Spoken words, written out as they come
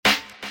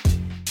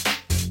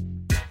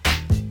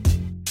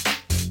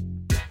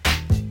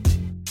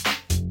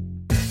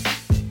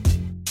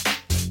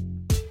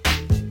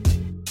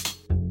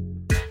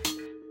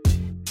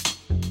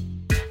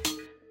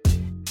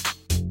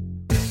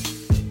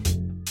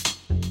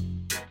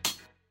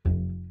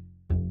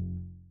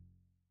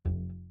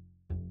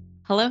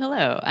Hello,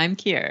 hello. I'm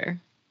Kier,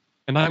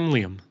 And I'm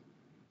Liam.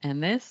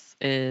 and this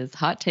is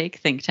Hot Take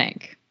Think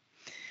Tank.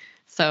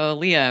 So,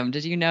 Liam,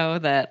 did you know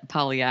that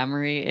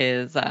polyamory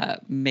is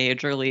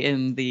majorly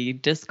in the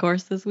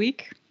discourse this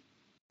week?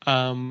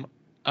 Um,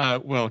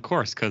 well, of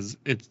course, because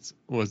it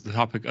was the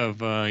topic of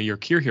your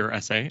Kier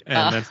essay,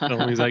 and that's the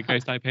only Uh,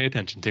 zeitgeist I pay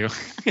attention to.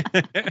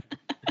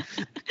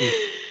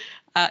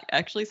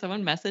 Actually,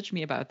 someone messaged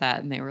me about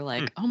that, and they were Hmm.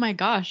 like, "Oh my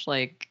gosh,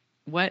 like,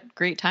 what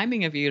great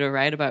timing of you to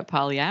write about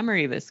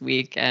polyamory this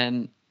week."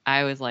 And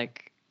I was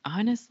like,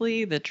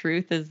 honestly, the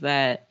truth is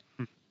that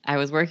I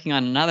was working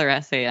on another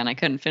essay and I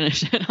couldn't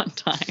finish it on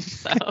time.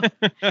 So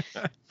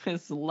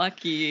it's Yeah,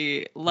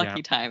 lucky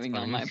that's timing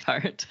on fine. my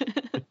part.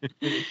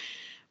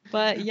 But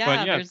But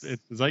yeah, yeah,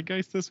 it's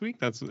zeitgeist this week.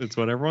 It's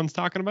what everyone's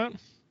talking about.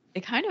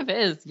 it kind of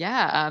is.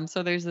 Yeah.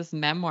 So there's this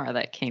memoir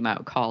that came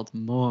out called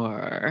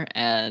More,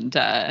 and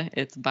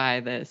it's by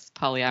this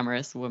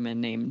polyamorous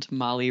woman named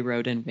Molly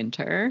Roden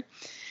Winter.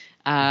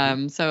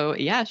 Hmm. So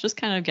yeah, it's just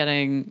kind of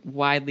getting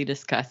widely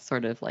discussed,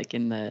 sort of like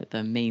in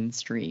the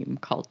mainstream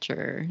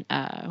culture,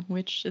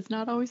 which is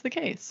not always the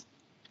case.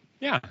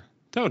 Yeah,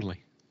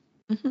 totally.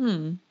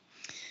 Hmm.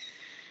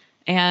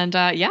 And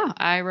yeah,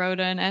 I wrote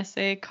an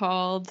essay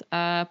called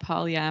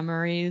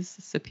 "Polyamory's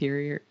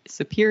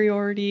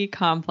Superiority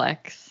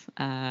Complex"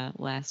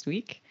 last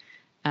week.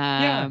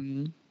 Yeah,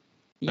 Um,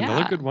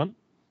 another yeah, good one.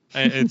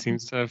 It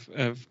seems to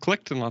have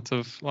clicked, and lots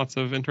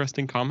of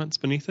interesting comments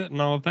beneath it,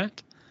 and all of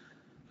that.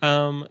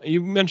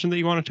 You mentioned that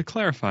you wanted to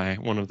clarify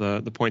one of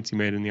the points you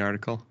made in the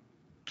article.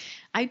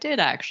 I did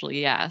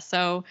actually. Yeah.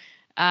 So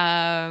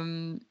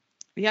um,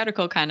 the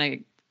article kind of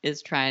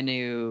is trying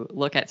to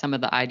look at some of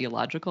the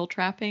ideological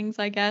trappings,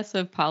 I guess,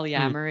 of Mm,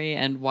 polyamory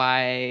and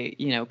why,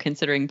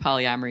 considering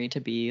polyamory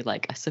to be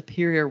like a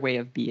superior way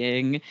of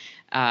being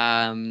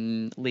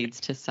leads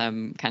to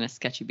some kind of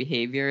sketchy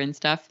behavior and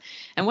stuff.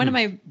 And one of mm.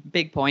 my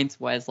big points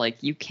was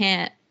like, you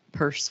can't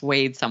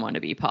persuade someone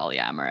to be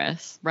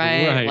polyamorous,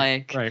 right? Right,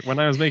 Like, right. When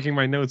I was making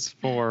my notes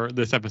for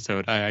this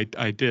episode, I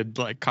did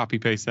like copy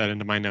paste that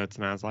into my notes,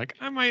 and I was like,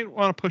 I might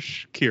want to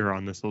push Kier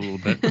on this a little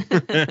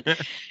bit.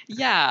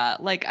 yeah,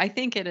 like I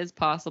think it is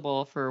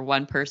possible for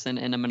one person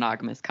in a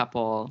monogamous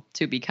couple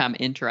to become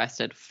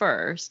interested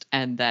first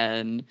and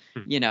then,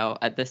 Hmm.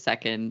 at the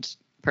second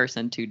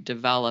person to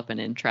develop an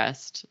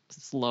interest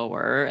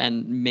slower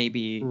and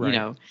maybe,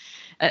 Right.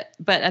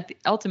 but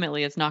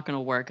ultimately it's not going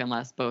to work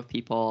unless both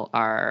people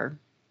are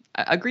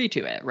agree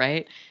to it,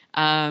 right?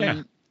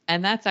 Yeah.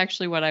 And that's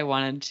actually what I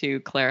wanted to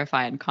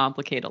clarify and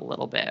complicate a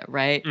little bit,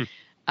 right?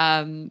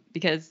 Mm,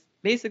 Because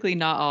basically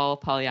not all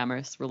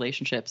polyamorous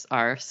relationships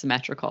are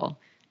symmetrical.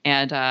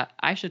 And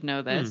I should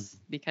know mm. this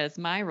because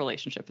my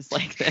relationship is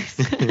like this.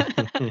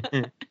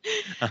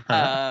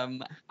 Uh-huh.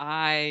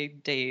 I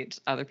date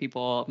other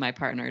people. My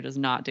partner does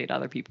not date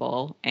other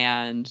people.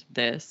 And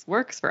this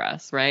works for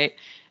us, right?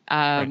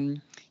 Right.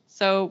 Um,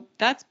 so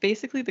that's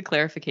basically the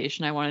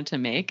clarification I wanted to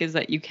make is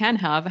that you can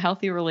have a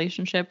healthy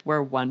relationship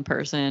where one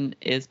person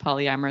is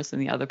polyamorous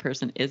and the other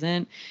person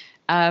isn't.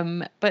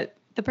 But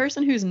the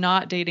person who's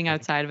not dating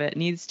outside of it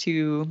needs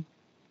to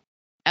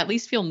at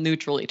least feel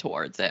neutrally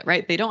towards it,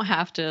 right? They don't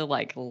have to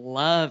like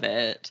love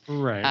it.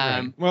 Right,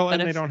 right. Well, But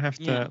and they if, don't have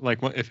yeah. to like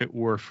if it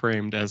were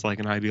framed as like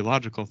an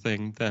ideological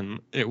thing, then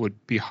it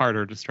would be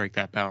harder to strike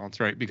that balance,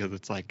 right? Because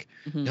it's like,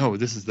 Hmm. no,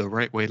 this is the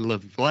right way to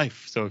live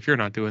life. So if you're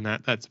not doing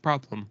that, that's a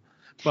problem.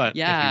 But if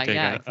you Yeah, take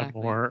yeah, a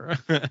exactly. more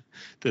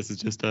this is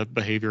just a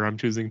behavior I'm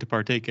choosing to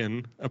partake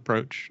in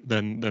approach,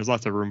 then there's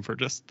lots of room for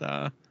just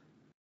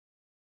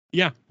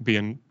yeah,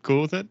 being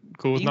cool with it,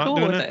 cool with Being not cool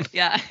doing with it. it.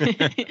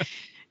 Yeah.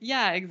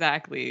 Yeah,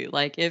 exactly.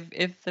 Like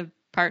if the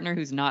partner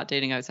who's not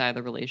dating outside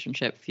the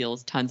relationship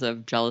feels tons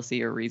of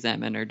jealousy or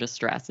resentment or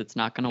distress, it's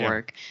not going to Yeah.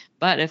 work.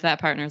 But if that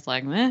partner's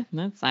like,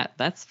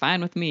 that's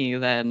fine with me,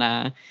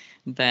 then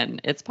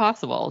it's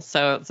possible.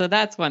 So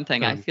that's one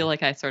thing. I feel Totally.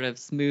 like I sort of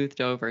smoothed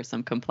over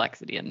some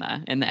complexity in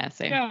the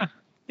essay. Yeah.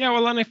 Yeah,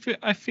 well, and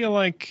I feel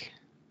like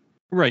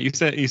right, you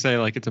say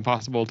like it's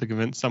impossible to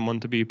convince someone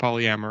to be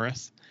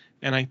polyamorous.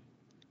 And I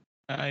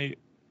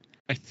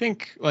I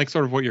think like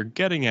sort of what you're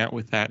getting at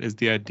with that is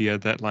the idea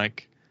that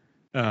like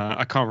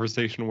a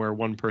conversation where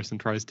one person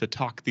tries to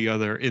talk the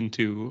other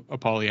into a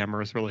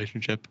polyamorous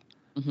relationship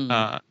Hmm.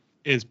 uh,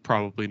 is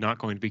probably not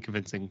going to be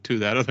convincing to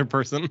that other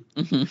person,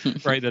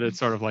 right? That it's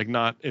sort of like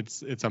not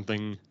it's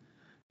something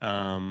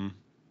um,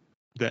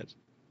 that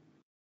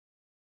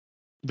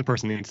the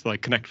person needs to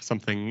like connect with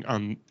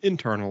something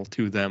internal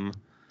to them.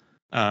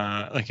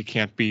 Like it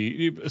can't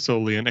be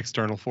solely an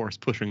external force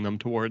pushing them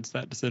towards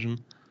that decision.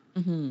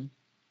 Hmm.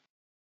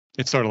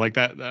 It's sort of like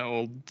that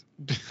old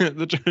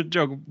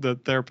joke, the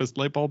therapist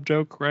light bulb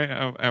joke, right?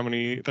 How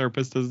many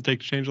therapists does it take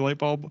to change a light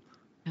bulb?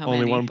 How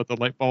Only one, many? but the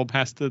light bulb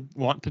has to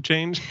want to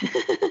change,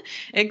 right?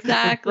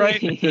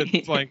 Exactly.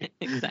 It's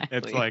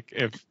Exactly. like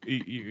if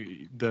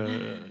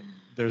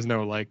there's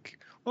no like,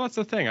 well, that's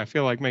the thing. I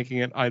feel like making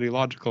it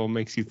ideological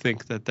makes you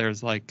think that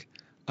there's like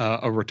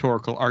a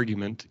rhetorical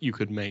argument you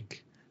could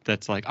make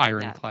that's like Yeah.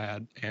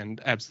 ironclad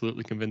and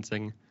absolutely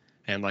convincing,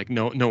 and like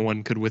no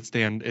one could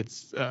withstand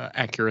its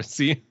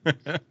accuracy.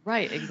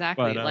 Right,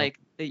 exactly. But Like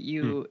that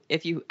hmm,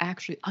 if you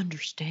actually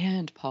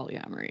understand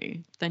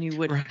polyamory, then you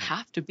would right.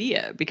 have to be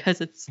it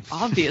because it's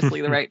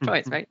obviously the right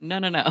choice, right? No,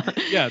 no, no.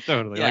 Yeah,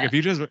 totally. Like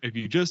Yeah, if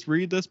you just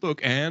read this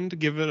book and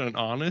give it an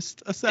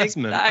honest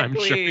assessment, I'm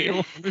sure exactly.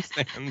 you'll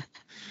understand.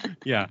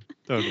 Yeah,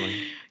 totally.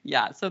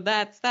 Yeah, so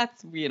that's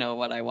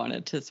what I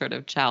wanted to sort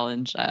of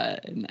challenge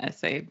in the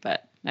essay,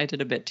 but I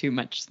did a bit too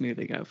much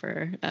smoothing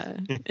over.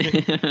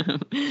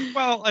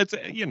 Well, it's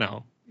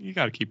you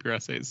got to keep your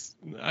essays.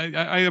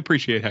 I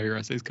appreciate how your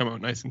essays come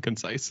out nice and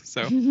concise.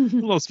 So a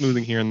little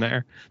smoothing here and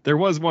there. There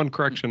was one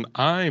correction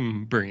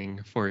I'm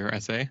bringing for your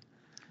essay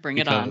Bring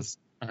it on. because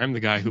I'm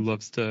the guy who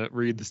loves to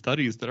read the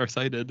studies that are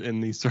cited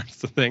in these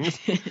sorts of things.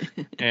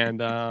 And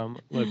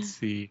let's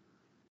see.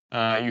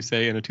 You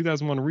say in a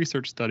 2001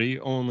 research study,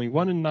 only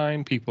 1 in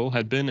 9 people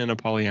had been in a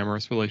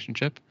polyamorous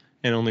relationship,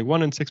 and only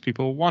 1 in 6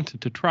 people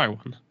wanted to try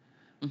one.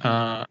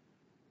 Mhm.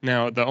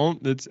 Now,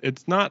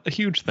 it's not a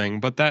huge thing,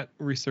 but that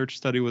research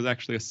study was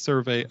actually a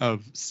survey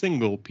of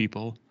single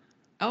people,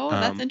 Oh,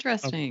 that's a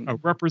interesting.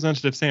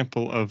 representative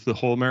sample of the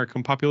whole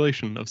American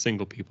population of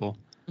single people,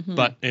 Hmm.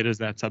 but it is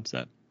that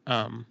subset,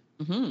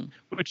 Hmm.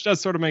 which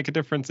does sort of make a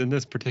difference in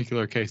this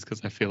particular case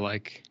because I feel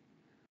like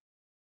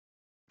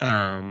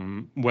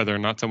whether or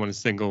not someone is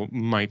single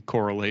might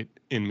correlate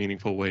in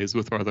meaningful ways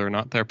with whether or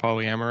not they're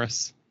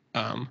polyamorous.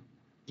 Um,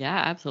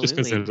 Yeah, just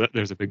because absolutely.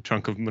 there's a big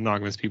chunk of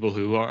monogamous people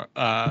who are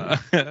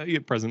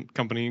present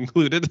company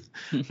included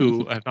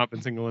who have not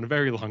been single in a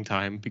very long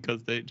time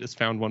because they just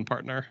found one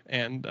partner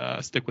and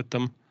stick with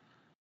them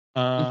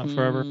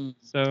forever. Hmm.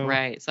 So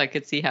Right. So I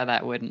could see how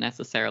that wouldn't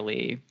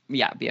necessarily,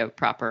 yeah, be a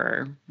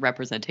proper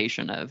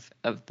representation of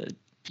the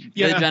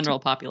yeah, general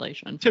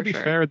population to for be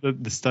sure. fair,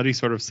 the study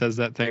sort of says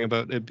that thing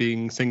about it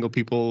being single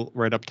people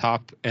right up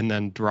top and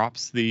then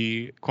drops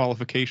the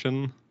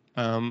qualification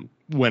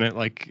when it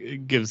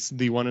like gives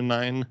the 1 in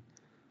 9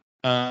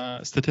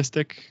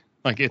 statistic.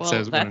 Like it Well,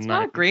 says 1 in that's 9.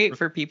 not great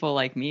for people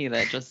like me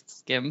that just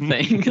skim No.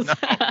 things.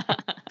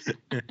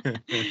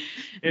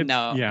 It's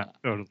No. yeah,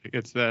 totally.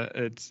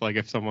 It's like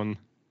if someone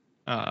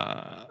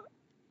uh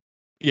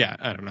yeah,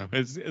 I don't know.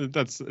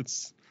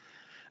 It's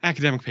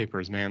academic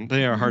papers, man.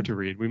 They are hard to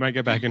read. We might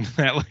get back into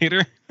that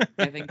later.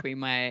 I think we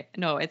might.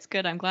 No, it's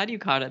good. I'm glad you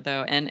caught it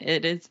though. And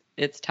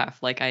it's tough.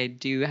 Like I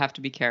do have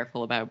to be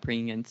careful about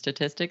bringing in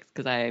statistics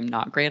because I am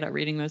not great at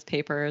reading those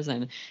papers.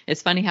 And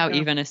it's funny how Yeah,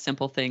 even a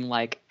simple thing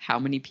like how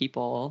many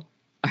people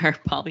are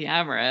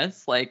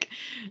polyamorous, like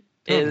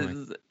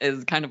totally.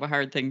 is kind of a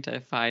hard thing to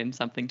find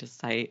something to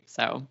cite.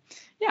 So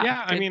yeah,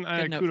 Yeah, I mean,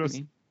 good note for kudos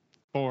me.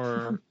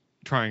 for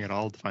trying at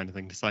all to find a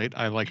thing to cite.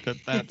 I like that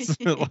that's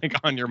like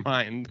on your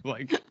mind,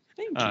 like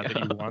Thank you. that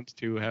you want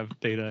to have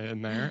data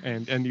in there,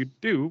 and you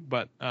do,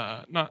 but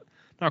not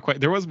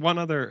quite. There was one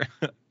other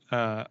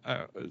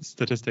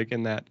statistic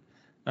in that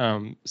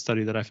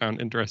study that I found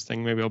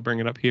interesting. Maybe I'll bring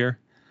it up here.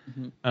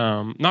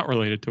 Mhm. Not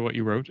related to what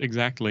you wrote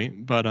exactly,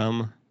 but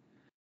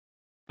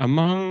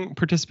among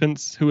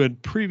participants who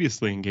had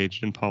previously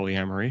engaged in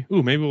polyamory,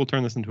 ooh, maybe we'll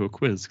turn this into a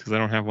quiz because I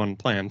don't have one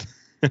planned.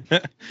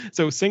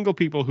 So, single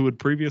people who had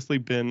previously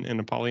been in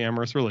a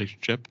polyamorous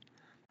relationship,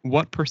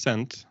 what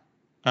percent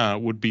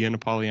would be in a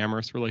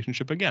polyamorous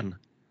relationship again?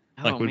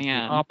 Like, Oh would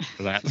man. opt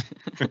for that?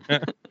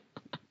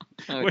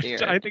 Oh Which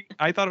dear.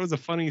 I thought it was a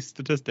funny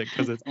statistic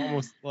because it's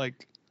almost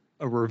like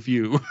a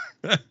review,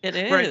 It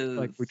right?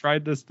 Like, is. we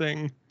tried this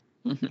thing.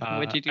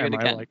 Would you do it Am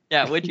I again? like,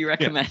 Yeah, would you yeah,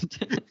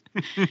 recommend?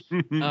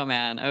 Oh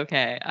man,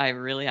 okay. I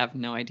really have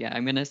no idea.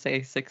 I'm gonna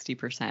say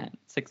 60%,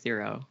 60.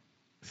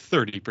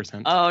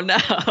 30%? Oh no.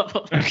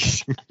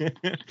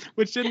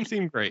 Which didn't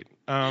seem great.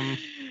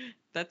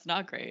 That's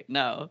not great.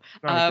 No.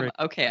 Not a great.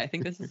 Okay, I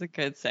think this is a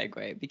good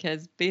segue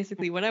because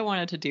basically what I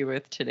wanted to do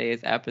with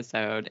today's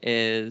episode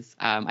is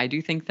I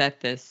do think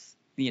that this,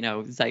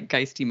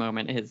 zeitgeisty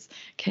moment has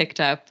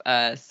kicked up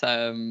a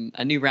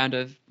new round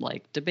of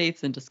like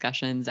debates and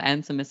discussions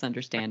and some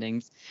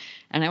misunderstandings.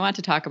 And I want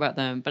to talk about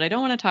them, but I don't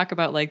want to talk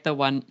about like the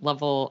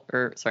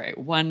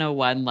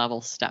 101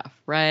 level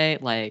stuff, right?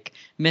 Like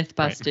myth Right.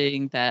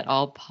 busting that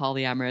all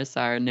polyamorous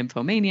are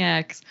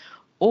nymphomaniacs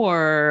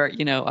or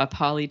a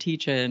poly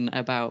teach-in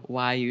about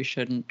why you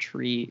shouldn't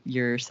treat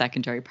your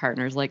secondary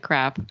partners like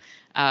crap.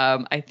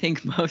 I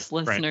think most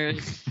Right.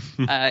 listeners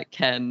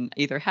can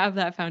either have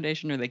that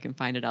foundation or they can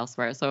find it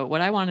elsewhere. So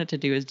what I wanted to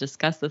do is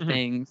discuss the Mhm.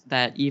 things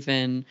that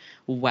even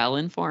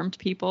well-informed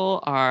people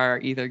are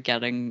either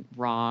getting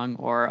wrong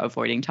or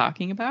avoiding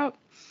talking about.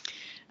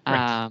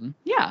 Right.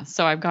 Yeah,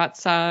 so Sounds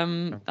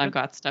I've good.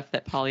 got stuff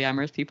that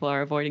polyamorous people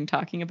are avoiding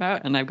talking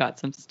about, and I've got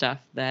some stuff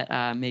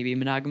that maybe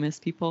monogamous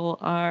people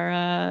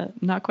are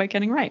not quite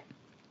getting right.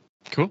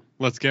 Cool.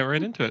 Let's get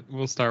right into it.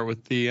 We'll start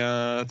with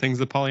the things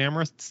that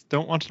polyamorists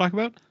don't want to talk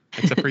about,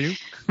 except for you.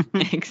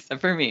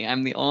 Except for me,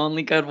 I'm the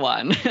only good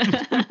one.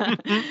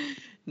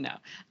 No.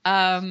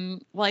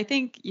 Well, I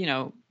think,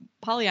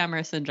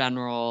 polyamorous in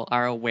general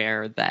are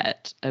aware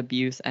that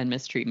abuse and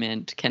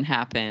mistreatment can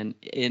happen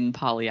in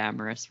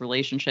polyamorous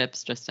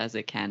relationships, just as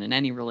it can in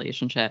any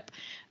relationship.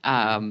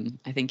 I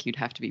think you'd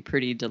have to be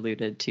pretty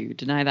deluded to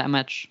deny that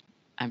much.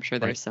 I'm sure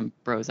there's some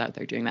bros out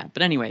there doing that.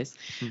 But anyways,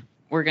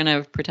 we're going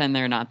to pretend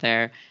they're not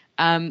there.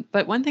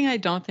 But one thing I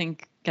don't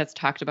think gets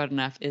talked about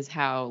enough is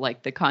how,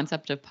 like, the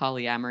concept of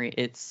polyamory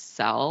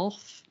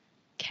itself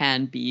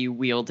can be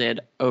wielded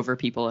over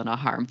people in a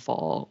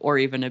harmful or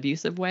even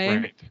abusive way.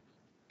 Right.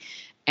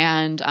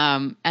 And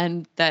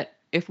that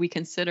if we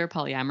consider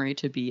polyamory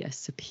to be a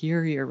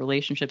superior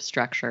relationship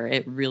structure,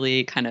 it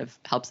really kind of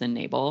helps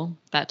enable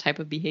that type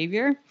of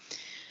behavior.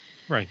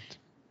 Right.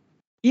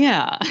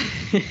 Yeah.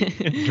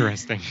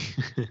 Interesting.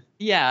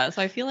 Yeah.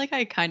 So I feel like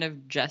I kind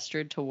of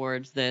gestured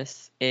towards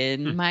this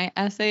in my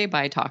essay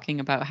by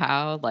talking about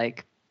how,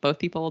 like, both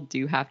people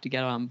do have to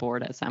get on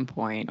board at some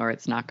point or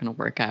it's not going to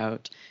work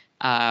out.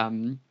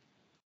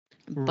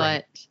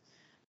 But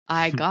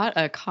I got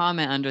a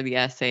comment under the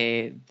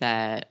essay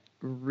that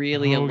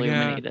really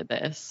illuminated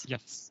this.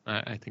 Yes,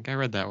 I think I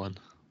read that one.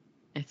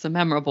 It's a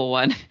memorable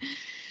one.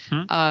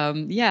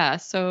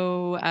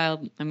 So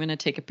I'm going to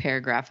take a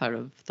paragraph out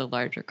of the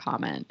larger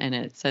comment, and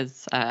it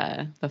says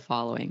the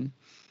following.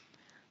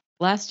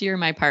 Last year,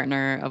 my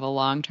partner of a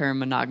long-term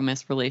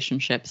monogamous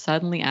relationship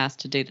suddenly asked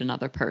to date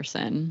another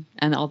person,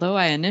 and although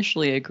I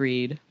initially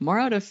agreed, more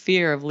out of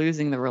fear of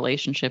losing the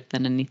relationship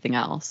than anything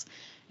else,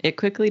 it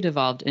quickly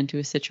devolved into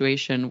a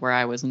situation where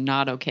I was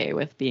not okay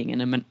with being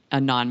in a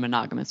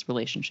non-monogamous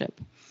relationship.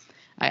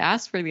 I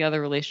asked for the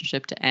other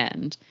relationship to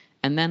end,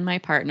 and then my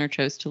partner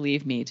chose to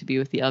leave me to be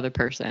with the other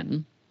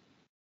person.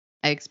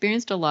 I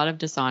experienced a lot of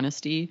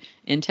dishonesty,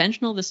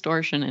 intentional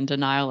distortion, and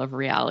denial of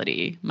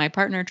reality. My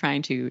partner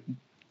trying to,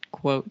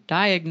 quote,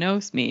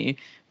 diagnose me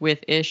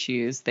with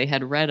issues they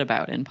had read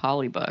about in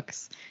poly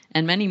books,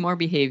 and many more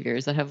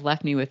behaviors that have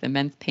left me with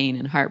immense pain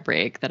and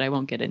heartbreak that I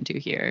won't get into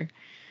here.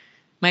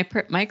 My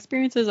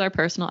experiences are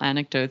personal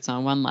anecdotes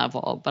on one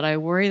level, but I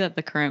worry that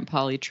the current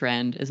poly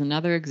trend is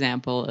another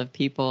example of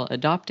people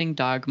adopting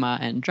dogma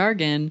and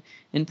jargon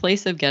in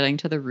place of getting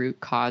to the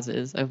root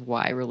causes of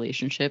why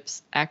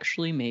relationships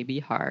actually may be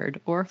hard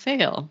or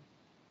fail.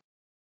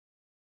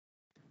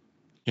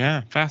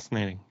 Yeah,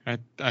 fascinating.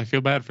 I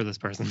feel bad for this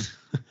person.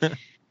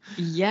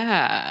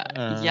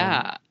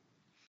 Yeah.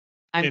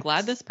 I'm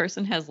glad this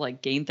person has,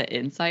 like, gained the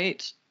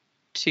insight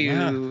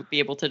to be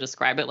able to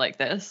describe it like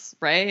this,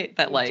 right?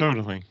 That, like,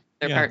 totally.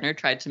 Their partner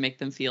tried to make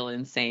them feel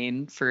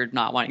insane for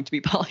not wanting to be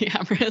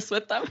polyamorous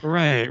with them.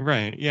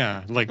 Right.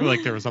 Yeah. Like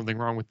there was something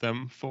wrong with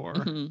them for.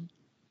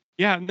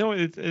 Yeah, no,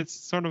 it's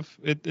sort of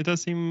it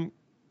does seem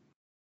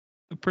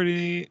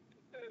pretty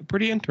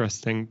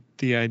interesting,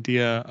 the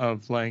idea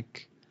of,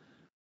 like,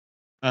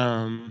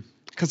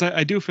 because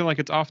I do feel like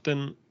it's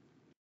often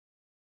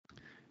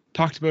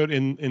talked about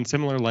in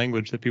similar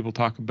language that people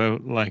talk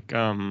about, like,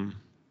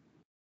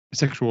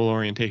 sexual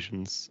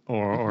orientations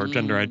or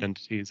gender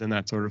identities and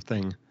that sort of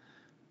thing,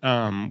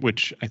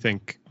 which I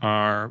think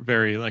are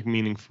very, like,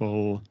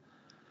 meaningful.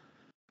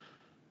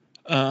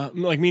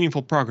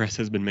 Meaningful progress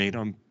has been made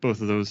on both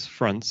of those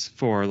fronts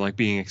for, like,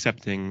 being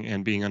accepting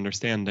and being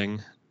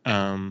understanding,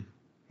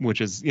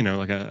 which is, you know,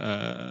 like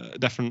a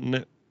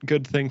definite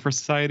good thing for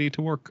society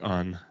to work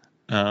on.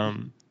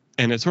 And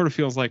it sort of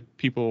feels like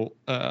people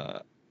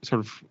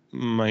sort of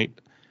might,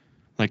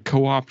 like,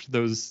 co-opt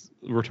those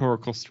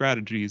rhetorical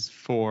strategies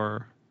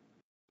for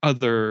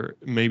other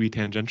maybe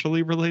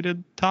tangentially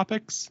related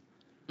topics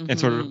and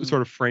sort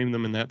of frame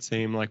them in that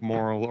same, like,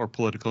 moral or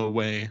political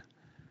way.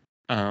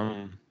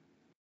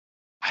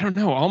 I don't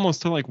know,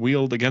 almost to, like,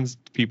 wield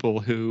against people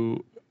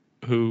who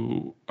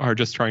are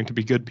just trying to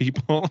be good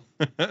people,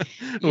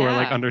 who are,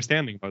 like,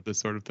 understanding about this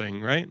sort of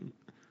thing, right?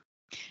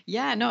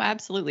 Yeah, no,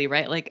 absolutely,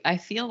 right? Like, I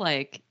feel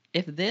like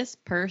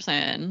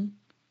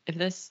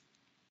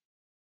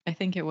I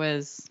think it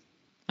was,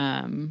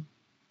 I'm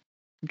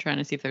trying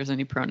to see if there's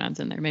any pronouns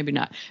in there, maybe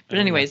not. But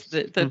anyways,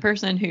 the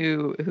person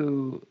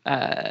who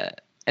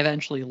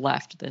eventually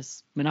left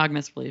this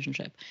monogamous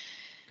relationship,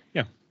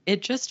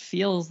 it just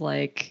feels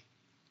like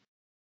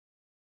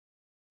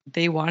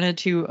they wanted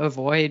to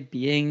avoid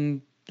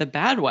being the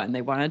bad one.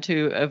 They wanted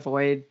to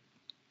avoid,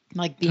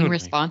 like, being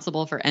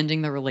responsible for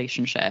ending the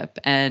relationship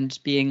and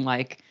being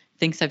like,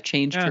 things have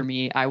changed for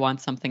me. I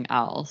want something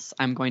else.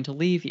 I'm going to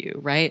leave you,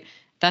 right?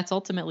 That's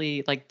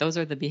ultimately, like, those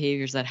are the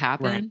behaviors that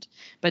happened.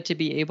 But to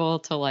be able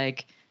to,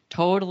 like,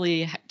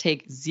 totally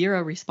take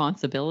zero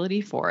responsibility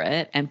for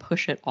it and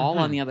push it all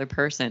on the other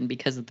person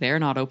because they're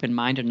not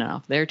open-minded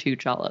enough, they're too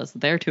jealous,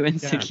 they're too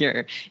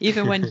insecure,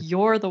 even when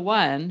you're the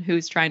one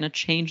who's trying to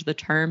change the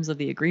terms of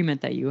the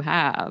agreement that you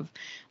have,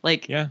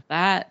 like,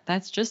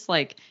 that's just,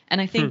 like, and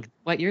I think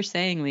what you're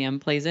saying,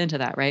 Liam, plays into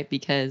that, right?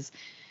 Because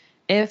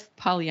if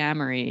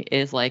polyamory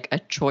is, like, a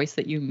choice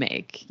that you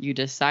make, you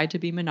decide to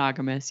be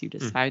monogamous, you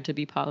decide to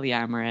be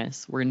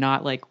polyamorous, we're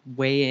not, like,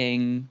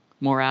 weighing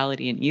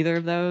morality in either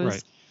of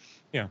those.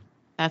 Yeah.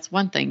 That's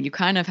one thing. You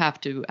kind of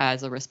have to,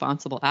 as a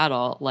responsible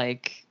adult,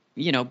 like,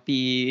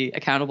 be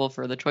accountable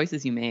for the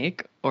choices you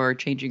make or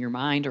changing your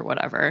mind or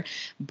whatever.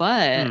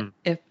 But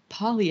if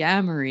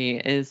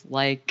polyamory is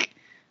like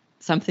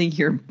something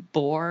you're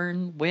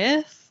born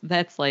with,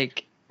 that's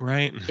like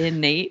Right.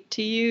 innate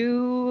to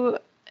you,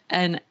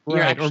 and you're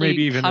Right. Or actually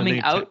maybe even coming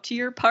innate to, out to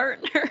your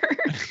partner.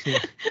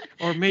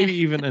 or maybe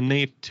even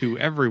innate to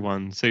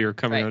everyone. So you're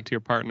coming Right. out to your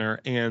partner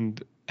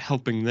and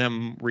helping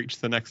them reach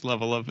the next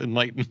level of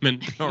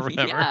enlightenment or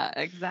whatever. Yeah,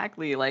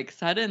 exactly. Like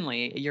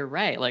suddenly, you're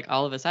right. Like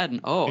all of a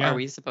sudden, are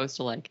we supposed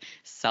to like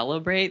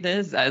celebrate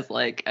this as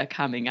like a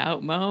coming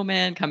out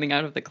moment, coming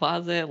out of the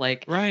closet?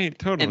 Like, right,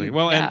 totally. and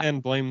Well, yeah,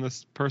 and blame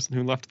this person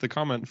who left the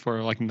comment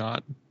for like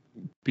not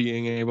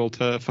being able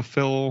to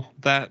fulfill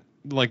that,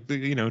 like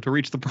to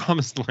reach the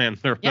promised land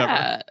or whatever.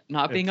 yeah,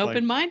 not being It's like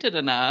open-minded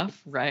enough,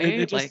 it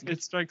right? just Like,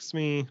 it strikes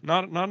me,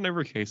 not in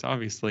every case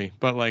obviously,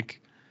 but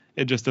like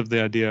it just of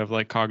the idea of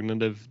like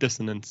cognitive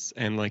dissonance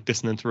and like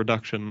dissonance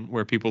reduction,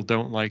 where people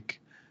don't like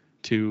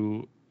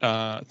to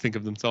think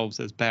of themselves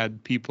as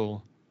bad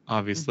people,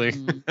 obviously.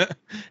 mhm,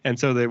 And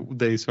so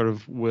they sort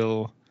of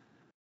will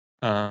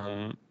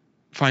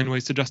find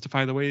ways to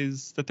justify the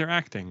ways that they're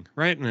acting,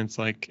 right? And it's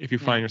like if you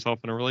find yeah, yourself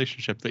in a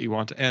relationship that you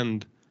want to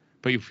end,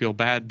 but you feel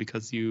bad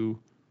because have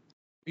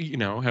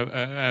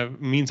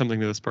mean something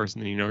to this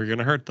person and you're going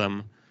to hurt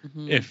them.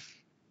 mhm, If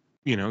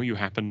you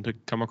happen to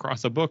come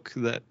across a book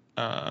that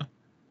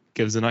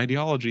gives an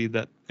ideology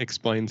that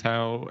explains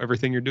how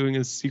everything you're doing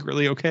is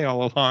secretly okay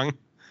all along,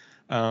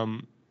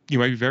 you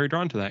might be very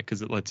drawn to that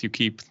because it lets you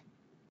keep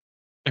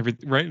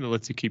right. It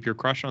lets you keep your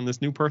crush on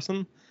this new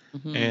person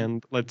mhm.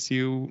 and lets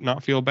you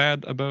not feel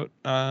bad about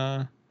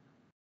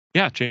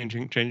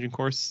changing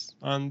course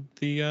on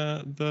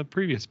the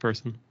previous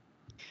person.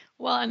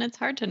 Well, and it's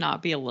hard to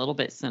not be a little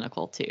bit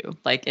cynical too.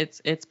 Like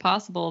it's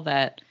possible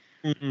that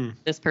Mm-mm.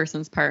 this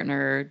person's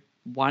partner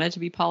wanted to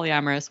be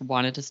polyamorous,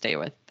 wanted to stay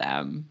with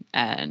them,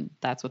 and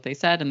that's what they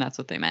said and that's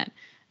what they meant.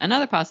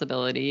 Another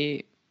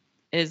possibility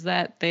is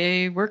that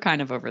they were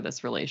kind of over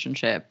this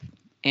relationship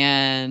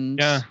and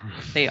Yeah.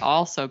 they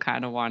also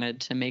kind of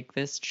wanted to make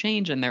this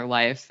change in their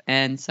life.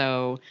 And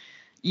so,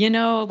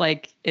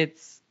 like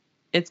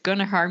it's going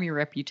to harm your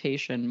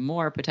reputation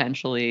more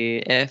potentially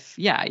if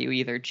you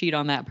either cheat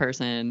on that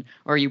person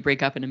or you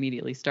break up and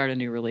immediately start a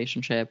new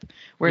relationship.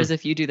 Whereas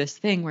if you do this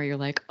thing where you're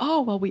like,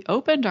 oh well, we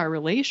opened our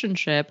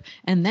relationship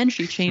and then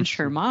she changed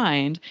her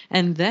mind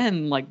and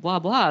then like blah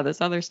blah this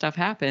other stuff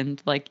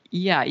happened, like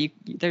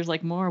there's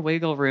like more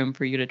wiggle room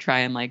for you to try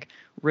and like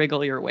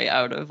wriggle your way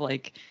out of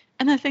like.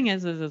 And the thing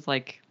is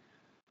like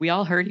we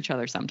all hurt each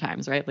other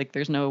sometimes, right? Like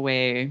there's no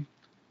way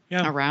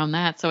Yeah. around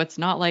that. So it's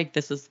not like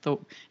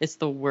it's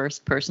the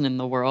worst person in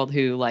the world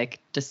who like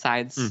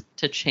decides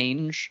to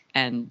change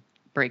and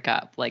break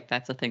up. Like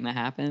that's a thing that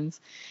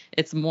happens.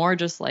 It's more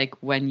just like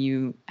when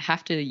you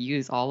have to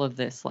use all of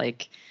this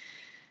like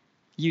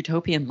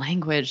utopian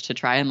language to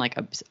try and like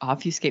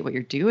obfuscate what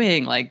you're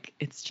doing. Like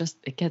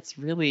it gets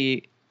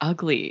really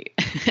ugly.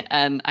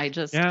 And I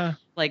just Yeah.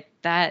 like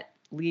that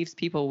leaves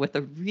people with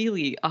a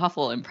really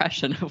awful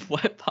impression of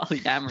what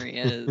polyamory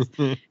is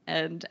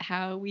and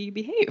how we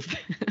behave.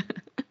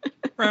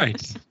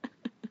 Right.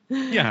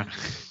 Yeah.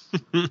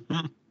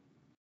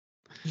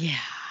 Yeah.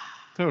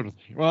 Totally.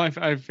 Well,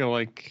 I feel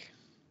like,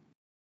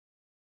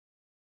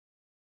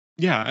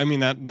 yeah, I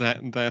mean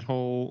that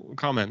whole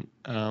comment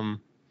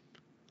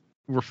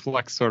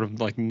reflects sort of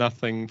like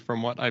nothing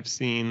from what I've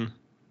seen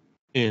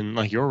in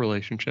like your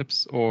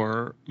relationships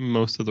or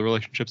most of the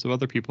relationships of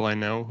other people I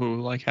know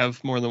who like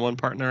have more than one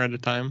partner at a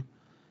time.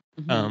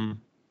 Mm-hmm.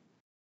 Um,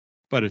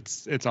 but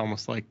it's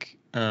almost like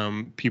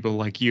people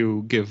like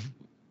you give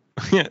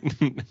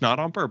not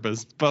on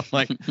purpose, but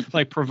like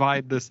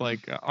provide this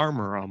like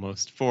armor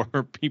almost for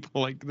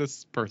people like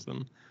this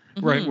person,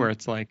 right? Mm-hmm. Where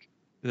it's like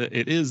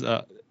it is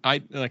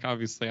I like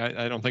obviously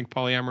I don't think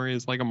polyamory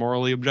is like a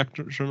morally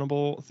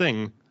objectionable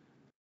thing,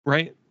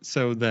 right?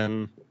 So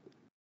then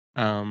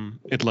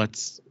it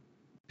lets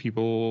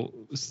people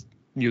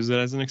use it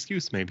as an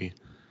excuse maybe.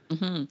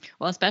 Mm-hmm.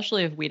 Well,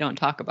 especially if we don't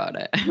talk about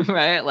it,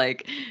 right?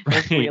 Like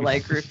if we Right.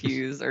 like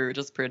refuse or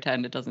just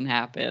pretend it doesn't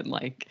happen,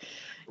 like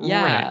Right.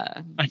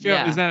 yeah, I feel,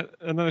 is yeah. that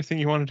another thing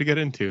you wanted to get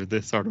into?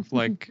 This sort of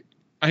like,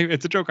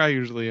 it's a joke I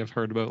usually have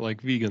heard about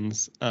like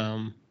vegans,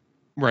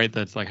 right?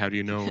 That's like, how do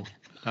you know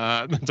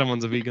that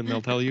someone's a vegan?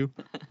 They'll tell you.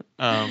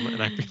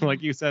 And I feel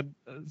like you said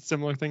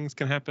similar things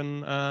can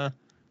happen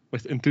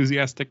with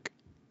enthusiastic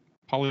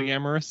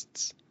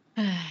polyamorists.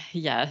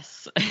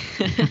 Yes.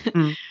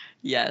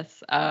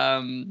 Yes.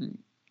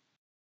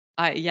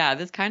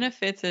 This kind of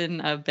fits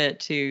in a bit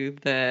to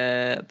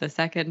the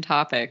second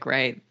topic,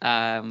 right?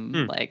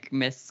 Hmm. Like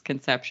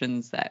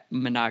misconceptions that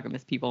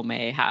monogamous people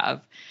may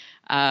have.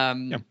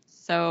 Yeah.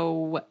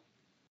 So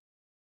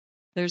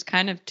there's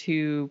kind of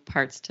two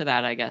parts to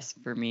that, I guess,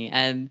 for me.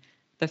 And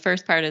the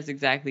first part is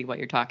exactly what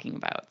you're talking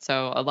about.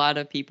 So a lot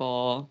of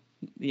people,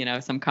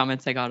 some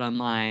comments I got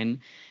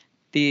online,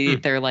 Hmm.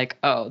 they're like,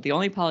 oh, the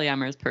only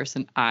polyamorous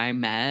person I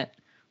met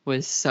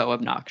was so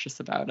obnoxious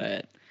about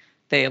it.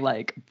 They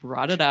like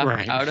brought it up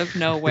Right. out of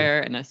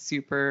nowhere in a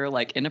super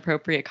like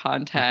inappropriate Mm-hmm.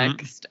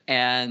 context,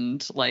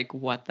 and like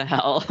what the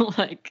hell?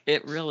 Like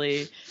it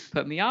really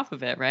put me off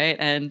of it, right?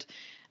 And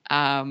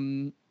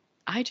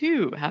I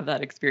too have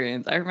that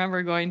experience. I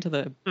remember going to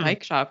the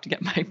bike shop to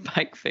get my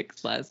bike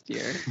fixed last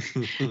year,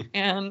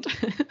 and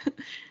the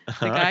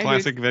A guy who's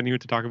classic venue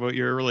to talk about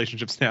your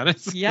relationship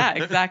status. yeah,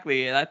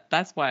 exactly.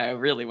 That's why I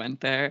really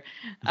went there.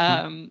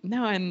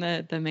 No, and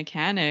the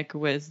mechanic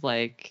was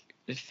like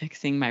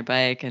fixing my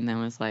bike, and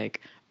then was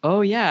like,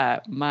 "Oh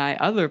yeah, my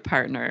other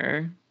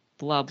partner,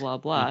 blah blah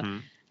blah." Mm-hmm.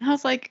 And I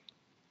was like,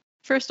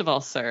 first of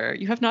all, sir,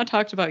 you have not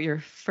talked about your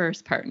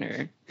first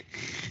partner,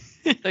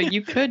 so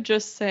you could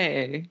just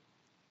say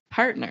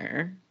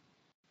partner,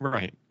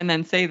 Right. and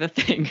then say the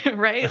thing,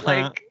 right?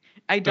 Like.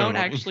 I don't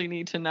Totally. actually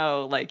need to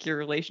know like your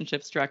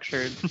relationship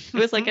structured. It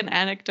was like an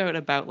anecdote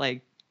about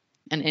like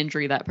an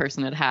injury that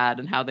person had had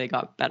and how they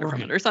got better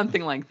from it or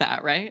something like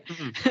that, right?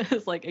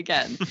 It's like,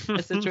 again,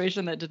 a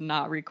situation that did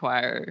not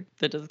require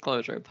the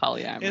disclosure of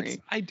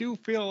polyamory. I do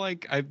feel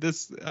like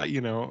this,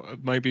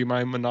 might be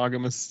my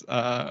monogamous,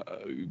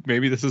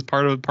 maybe this is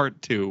part of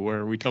part 2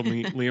 where we tell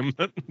me Liam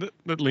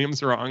that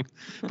Liam's wrong.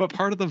 But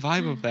part of the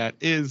vibe of that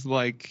is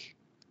like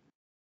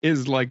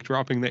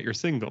dropping that you're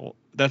single.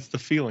 That's the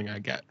feeling I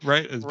get,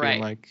 right? As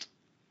being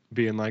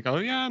like, oh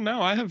yeah,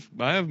 no, I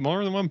have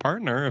more than one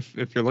partner.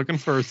 If you're looking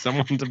for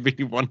someone to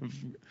be one of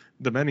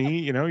the many,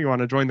 you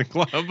want to join the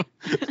club.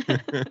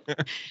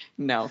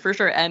 No, for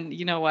sure. And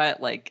you know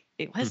what? Like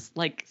it was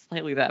like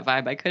slightly that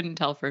vibe. I couldn't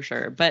tell for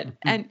sure. But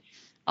and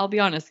I'll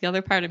be honest, the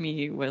other part of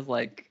me was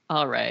like,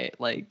 all right,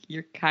 like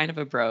you're kind of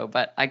a bro,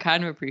 but I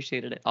kind of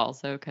appreciated it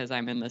also because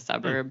I'm in the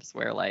suburbs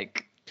where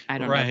like I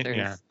don't know if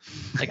there's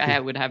like I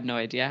would have no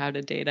idea how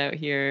to date out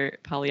here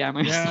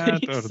polyamorously. Yeah,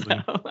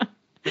 totally. So.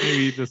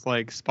 Maybe you just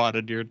like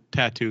spotted your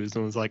tattoos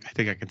and was like, I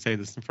think I can say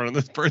this in front of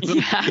this person.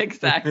 Yeah,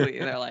 exactly.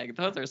 They're like,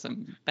 those are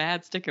some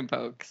bad stick and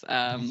pokes.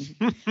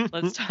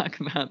 Let's talk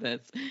about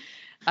this.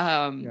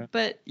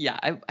 But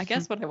yeah, I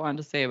guess what I wanted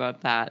to say about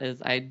that is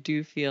I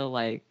do feel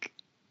like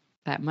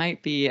that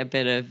might be a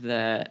bit of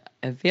the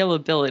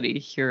availability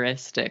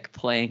heuristic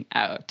playing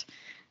out.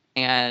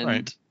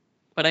 And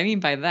what I mean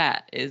by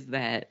that is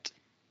that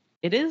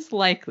it is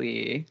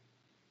likely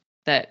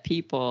that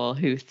people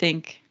who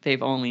think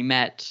they've only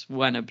met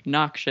one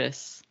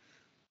obnoxious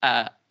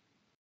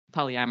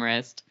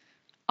polyamorist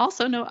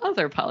also know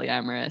other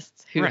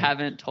polyamorists who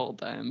haven't told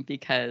them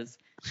because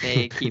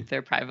they keep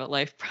their private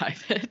life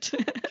private.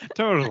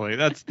 Totally.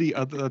 That's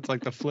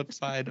like the flip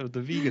side of the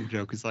vegan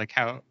joke is like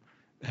how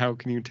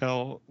can you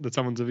tell that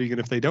someone's a vegan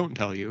if they don't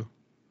tell you?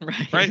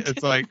 Right?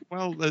 It's like,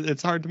 well,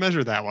 it's hard to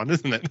measure that one,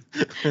 isn't it?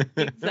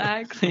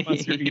 Exactly.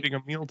 Unless you're eating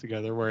a meal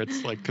together where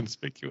it's like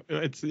conspicuous.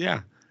 It's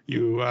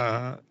you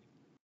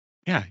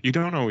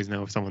don't always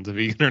know if someone's a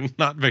vegan or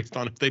not based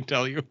on if they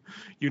tell you.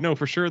 You know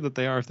for sure that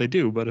they are if they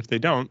do, but if they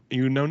don't,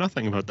 you know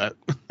nothing about that.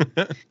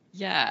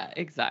 Yeah,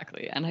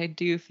 exactly. And I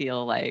do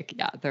feel like,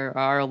 there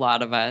are a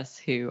lot of us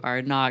who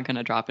are not going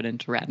to drop it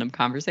into random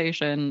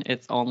conversation.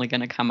 It's only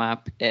going to come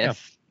up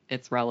if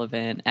it's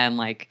relevant. And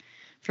like,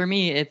 for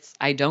me,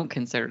 I don't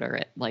consider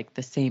it like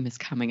the same as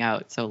coming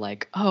out. So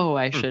like, oh,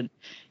 I should,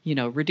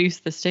 reduce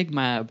the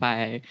stigma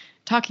by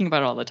talking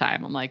about it all the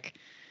time. I'm like,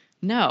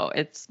 no,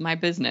 it's my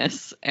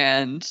business.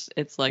 And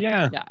it's like,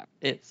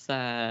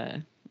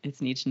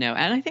 it's neat to know.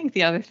 And I think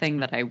the other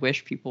thing that I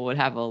wish people would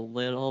have a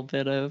little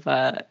bit of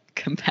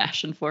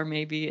compassion for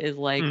maybe is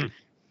like,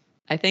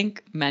 I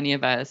think many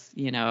of us,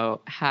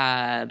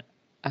 had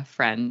a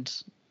friend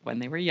when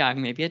they were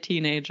young, maybe a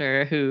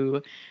teenager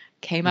who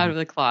came out of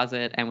the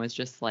closet and was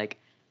just like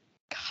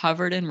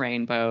covered in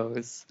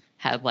rainbows,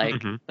 had like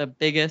the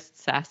biggest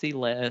sassy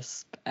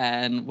lisp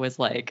and was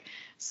like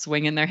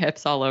swinging their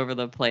hips all over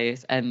the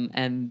place.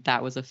 And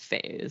that was a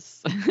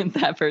phase.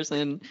 That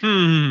person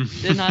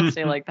did not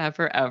stay like that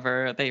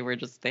forever. They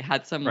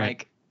had some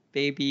like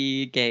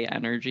baby gay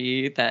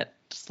energy that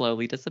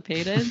slowly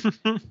dissipated.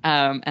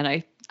 And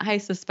I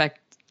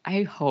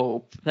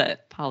hope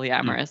that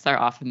polyamorists are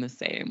often the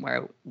same,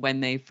 where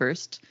when they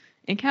first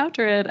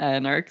encounter it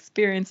and are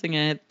experiencing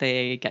it,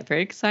 they get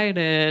very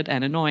excited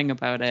and annoying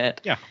about it.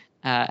 Yeah.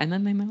 And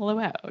then they mellow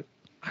out.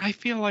 I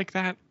feel like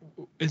that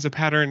is a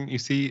pattern you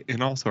see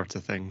in all sorts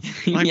of things.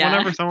 Like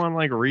whenever someone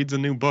like reads a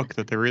new book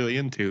that they're really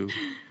into,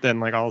 then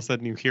like all of a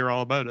sudden you hear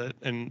all about it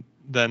and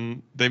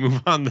then they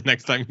move on the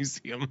next time you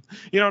see them.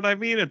 You know what I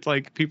mean? It's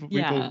like people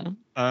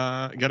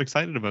get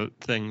excited about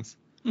things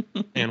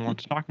and want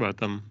to talk about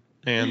them.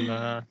 And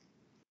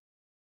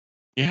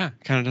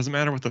kind of doesn't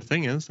matter what the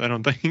thing is, I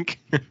don't think.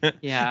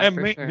 Yeah, and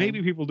for sure.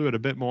 Maybe people do it a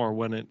bit more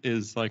when it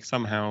is like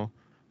somehow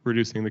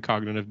reducing the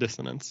cognitive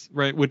dissonance,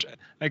 right? Which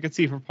I could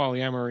see for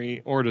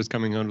polyamory or just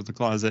coming out of the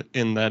closet,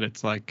 in that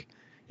it's like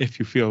if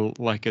you feel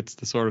like it's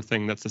the sort of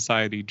thing that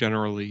society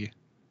generally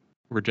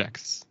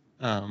rejects,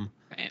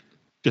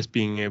 just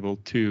being able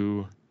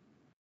to,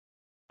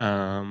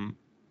 I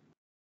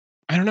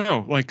don't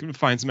know, like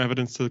find some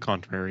evidence to the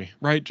contrary,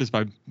 right? Just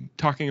by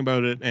talking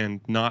about it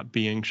and not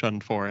being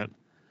shunned for it,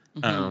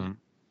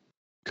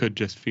 could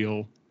just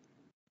feel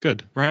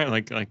good, right?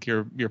 Like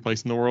your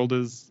place in the world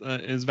is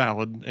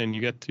valid, and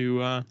you get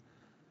to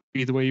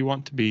be the way you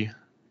want to be.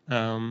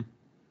 Yeah,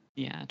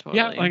 Yeah,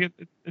 totally. like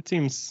it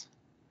seems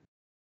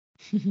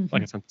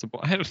like a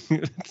sensible.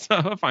 It's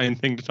a fine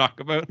thing to talk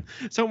about.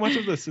 So much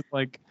of this is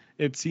like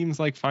it seems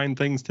like fine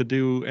things to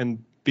do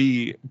and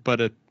be,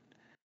 but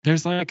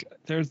there's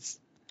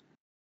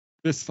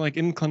this like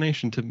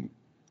inclination to.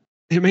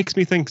 It makes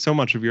me think so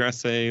much of your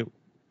essay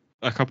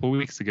a couple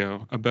weeks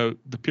ago about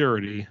the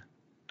purity,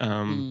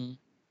 Mm.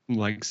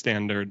 like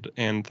standard,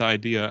 and the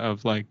idea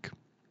of like,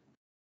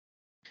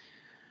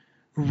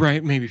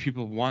 right, maybe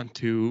people want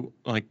to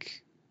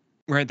like,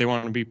 right, they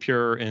want to be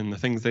pure in the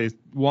things they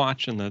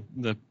watch and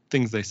the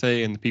things they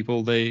say and the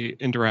people they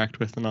interact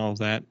with and all of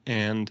that,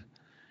 and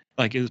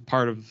like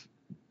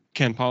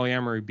can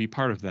polyamory be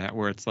part of that,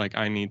 where it's like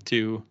I need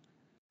to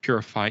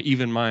purify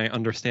even my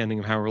understanding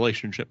of how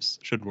relationships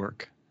should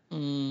work,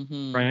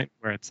 Hmm. right,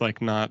 where it's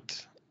like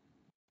not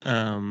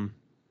um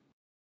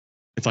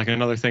it's like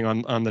another thing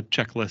on the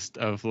checklist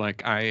of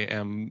like I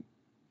am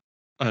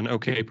an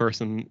okay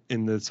person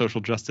in the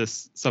social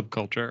justice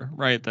subculture,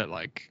 right? That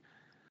like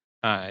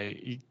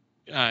I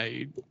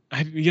I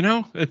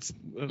it's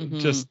Hmm.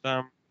 just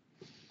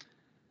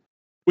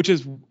which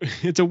is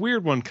it's a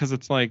weird one because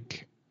it's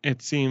like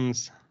it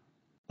seems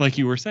like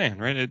you were saying,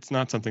 right? It's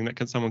not something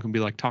that someone can be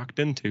like talked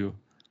into,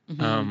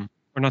 Hmm.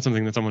 or not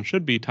something that someone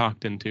should be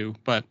talked into,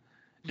 but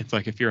it's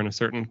like if you're in a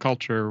certain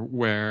culture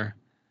where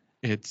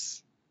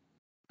it's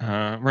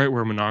right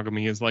where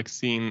monogamy is like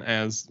seen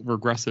as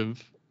regressive,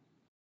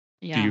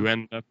 do Yeah. you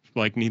end up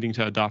like needing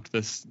to adopt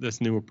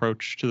this new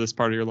approach to this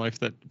part of your life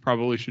that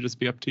probably should just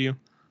be up to you?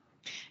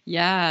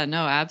 Yeah,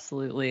 no,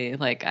 absolutely.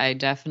 Like I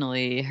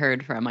definitely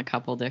heard from a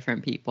couple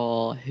different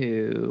people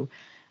who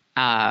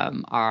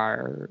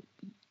are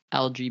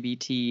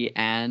LGBT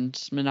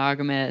and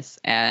monogamous,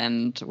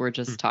 and we're Hmm.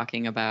 just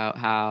talking about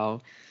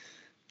how,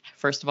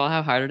 first of all,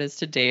 how hard it is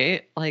to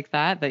date like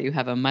that you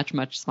have a much,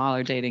 much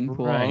smaller dating Right.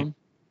 pool.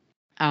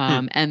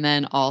 Hmm. And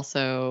then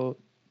also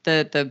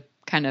the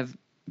kind of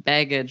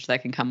baggage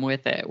that can come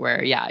with it,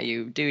 where yeah,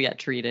 you do get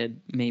treated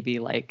maybe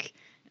like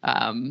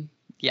um,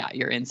 yeah,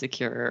 you're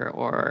insecure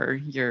or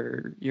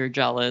you're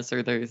jealous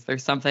or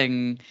there's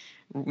something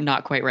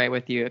not quite right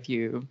with you if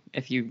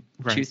you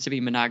Right. choose to be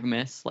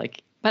monogamous.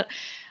 Like, but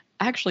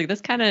actually,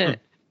 this kind Hmm. of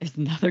is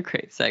another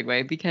great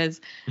segue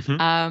because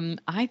Hmm.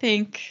 I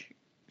think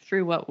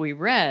through what we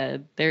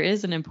read, there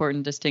is an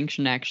important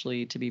distinction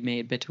actually to be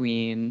made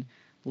between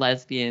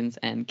lesbians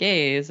and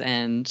gays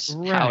and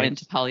how Right.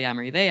 into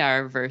polyamory they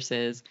are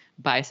versus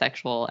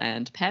bisexual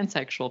and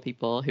pansexual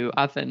people who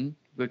often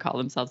would call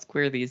themselves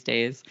queer these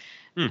days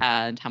Hmm.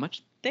 and how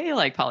much they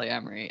like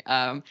polyamory.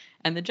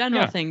 And the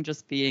general Yeah. thing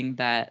just being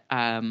that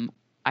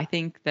I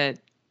think that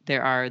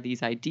there are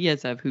these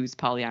ideas of who's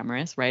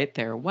polyamorous, right?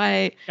 They're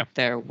white, Yeah.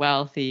 they're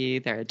wealthy,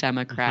 they're a Hmm.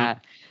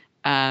 Democrat.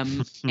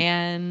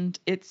 And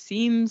it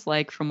seems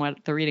like from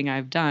what the reading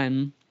I've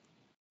done,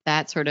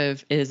 that sort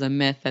of is a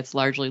myth that's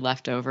largely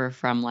left over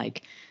from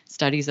like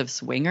studies of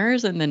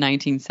swingers in the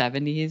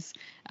 1970s,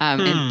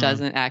 and Hmm.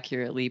 doesn't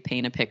accurately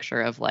paint a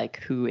picture of like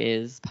who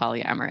is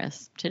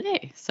polyamorous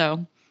today.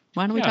 So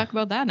why don't we Yeah. talk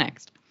about that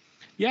next?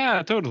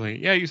 Yeah. Totally.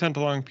 Yeah. You sent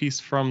along a piece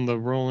from the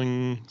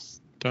Rolling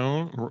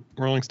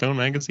Stone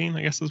magazine,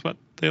 I guess is what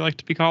they like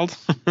to be called,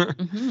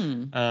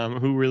 Hmm.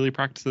 who really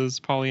practices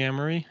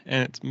polyamory,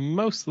 and it's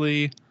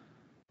mostly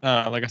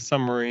like a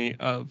summary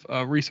of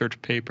a research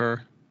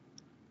paper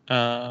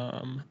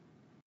um,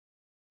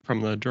 from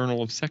the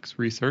Journal of Sex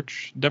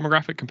Research,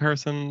 demographic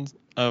comparisons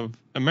of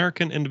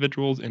American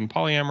individuals in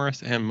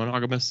polyamorous and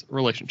monogamous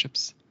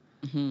relationships.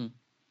 Hmm.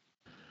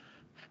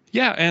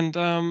 Yeah, and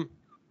an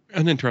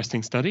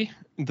interesting study.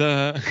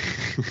 The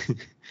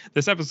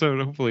this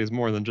episode hopefully is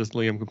more than just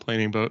Liam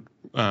complaining about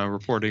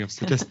reporting of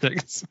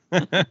statistics,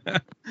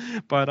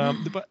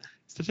 but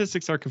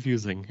statistics are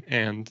confusing,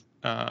 and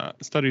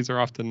studies are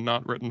often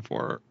not written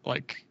for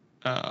like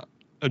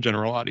a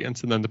general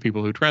audience, and then the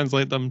people who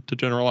translate them to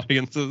general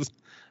audiences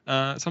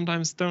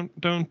sometimes don't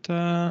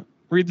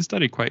read the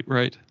study quite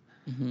right.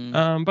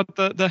 Hmm. But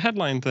the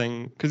headline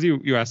thing, because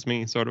you asked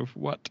me sort of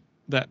what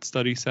that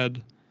study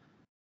said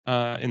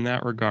in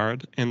that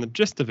regard. And the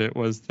gist of it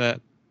was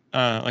that,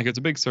 like, it's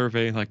a big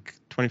survey, like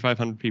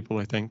 2,500 people,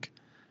 I think.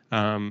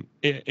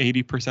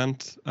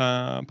 80%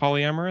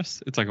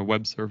 polyamorous. It's like a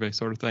web survey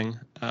sort of thing.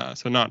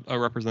 So not a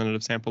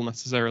representative sample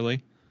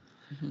necessarily.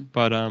 Hmm.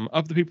 But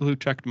of the people who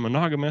checked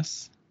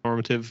monogamous,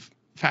 normative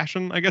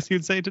fashion, I guess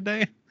you'd say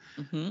today.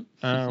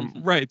 Hmm.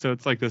 Right. So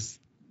it's like this.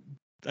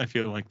 I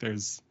feel like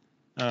there's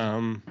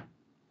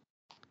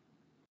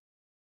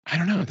I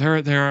don't know.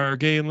 There are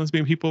gay and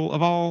lesbian people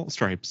of all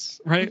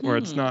stripes, right? Where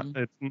Hmm. it's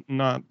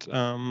not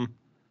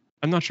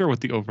I'm not sure what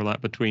the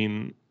overlap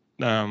between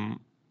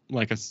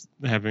like us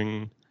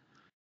having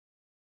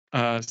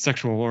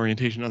sexual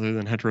orientation other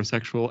than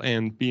heterosexual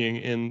and being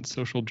in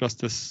social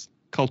justice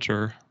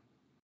culture.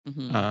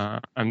 Hmm.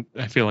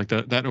 I feel like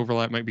that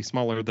overlap might be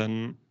smaller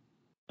than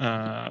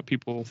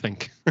people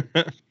think.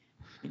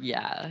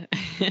 Yeah.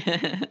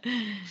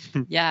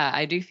 Yeah,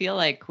 I do feel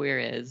like queer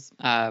is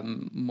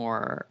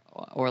more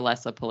or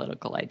less a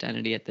political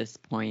identity at this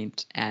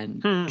point,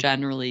 and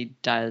generally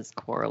does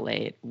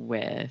correlate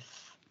with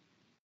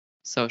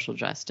social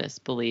justice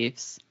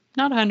beliefs.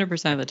 Not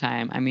 100% of the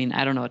time. I mean,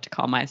 I don't know what to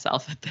call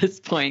myself at this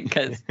point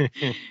because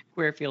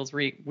queer feels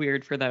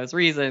weird for those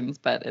reasons,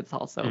 but it's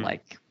also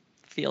like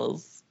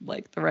feels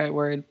like the right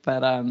word.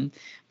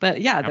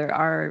 But yeah, there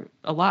are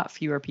a lot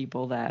fewer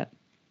people that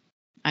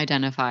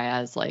identify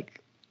as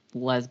like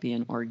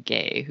lesbian or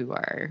gay who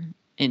are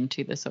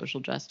into the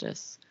social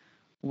justice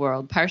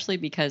world, partially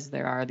because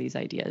there are these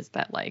ideas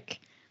that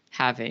like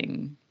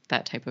having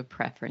that type of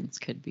preference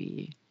could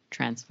be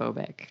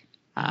transphobic.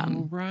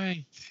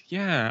 Right.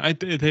 Yeah.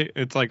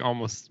 It's like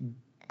almost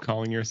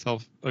calling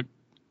yourself a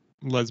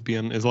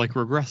lesbian is like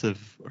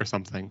regressive or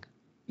something.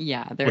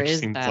 Yeah, there Which is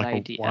seems that like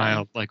idea. a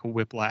wild, like a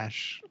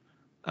whiplash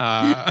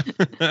of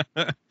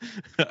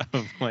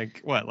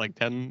like what, like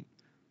 10,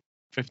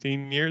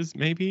 15 years,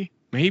 maybe?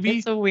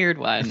 It's a weird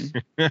one.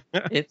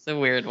 It's a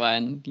weird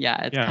one.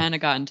 Yeah, it's Yeah. kind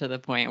of gotten to the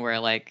point where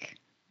like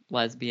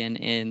lesbian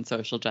in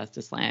social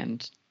justice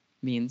land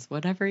means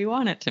whatever you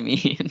want it to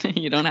mean.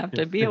 You don't have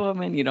to be a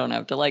woman. You don't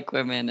have to like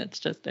women. It's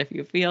just if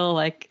you feel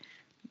like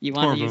you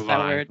want to use that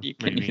word, you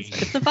can use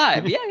it. It's a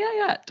vibe.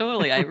 Yeah.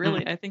 Totally. I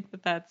think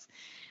that's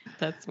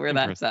where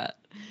that's at.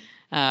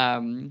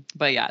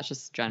 But yeah, it's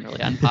just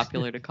generally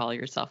unpopular to call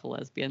yourself a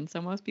lesbian,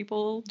 so most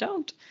people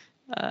don't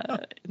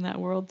in that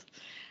world.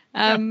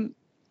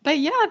 But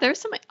yeah,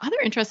 there's some other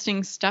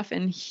interesting stuff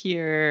in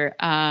here.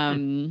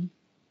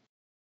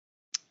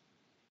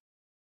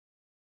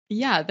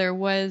 Yeah, there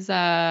was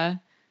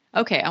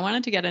okay, I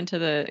wanted to get into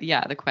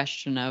the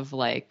question of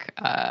like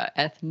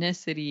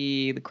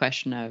ethnicity, the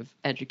question of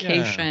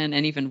education,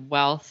 and even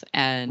wealth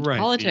and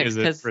politics. Is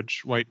it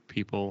rich white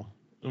people?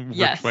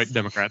 Yes. Rich white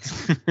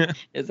Democrats.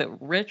 Is it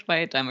rich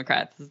white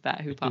Democrats? Is that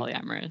who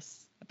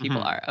polyamorous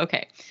people are?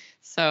 Okay.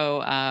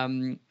 So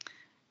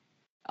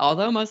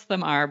although most of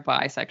them are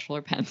bisexual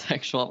or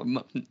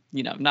pansexual,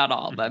 you know, not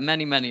all, but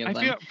many of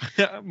them.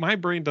 My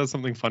brain does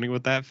something funny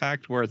with that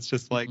fact where it's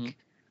just like,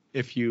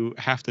 if you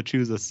have to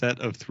choose a set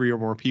of 3 or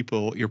more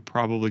people, you're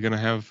probably going to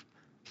have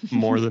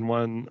more than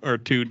 1 or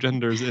 2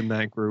 genders in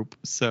that group.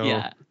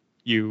 So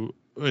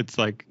it's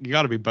like you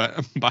got to be bi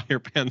or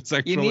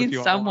pansexual. You need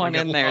someone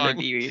in there to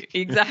be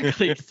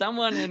exactly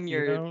someone in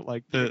your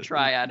like your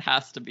triad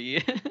has to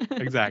be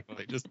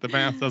exactly. Just the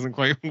math doesn't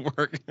quite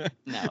work.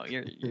 No,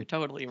 you're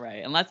totally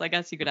right. Unless I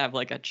guess you could have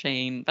like a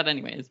chain. But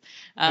anyways,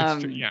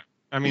 yeah.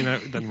 I mean,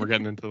 then we're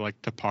getting into like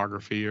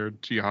topography or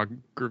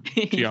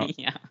geometry.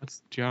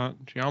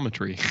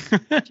 Geometry,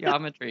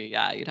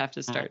 yeah. You'd have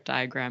to start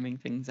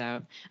diagramming things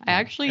out.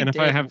 And if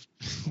I have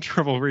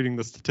trouble reading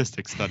the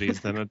statistics studies,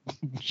 then a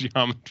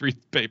geometry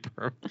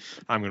paper,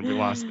 I'm going to be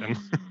lost in.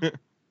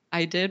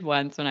 I did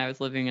once when I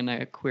was living in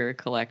a queer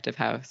collective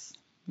house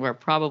where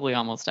probably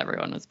almost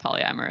everyone was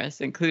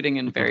polyamorous, including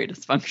in very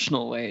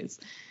dysfunctional ways.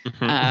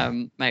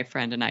 My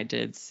friend and I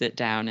did sit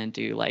down and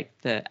do like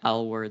the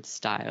L word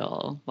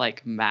style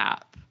like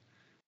map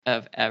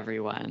of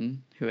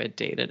everyone who had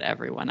dated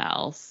everyone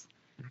else.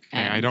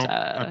 Okay,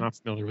 I'm not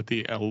familiar with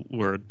the L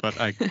word, but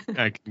I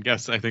can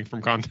guess, I think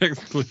from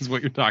context clues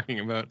what you're talking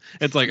about.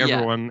 It's like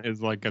everyone is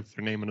like gets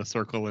their name in a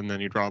circle and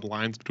then you draw the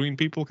lines between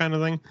people kind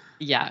of thing.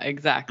 Yeah,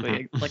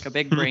 exactly. Like a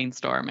big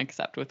brainstorm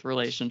except with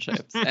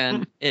relationships.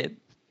 And it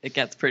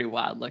gets pretty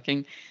wild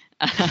looking.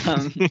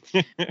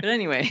 But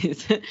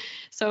anyways,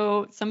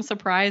 so some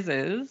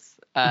surprises.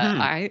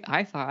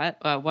 I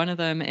thought one of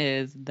them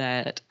is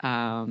that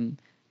polyamorous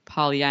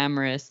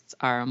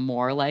are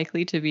more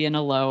likely to be in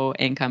a low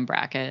income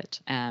bracket,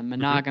 and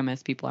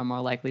monogamous people are more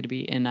likely to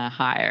be in a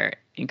higher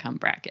income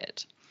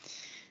bracket.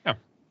 Yeah.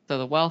 So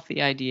the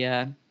wealthy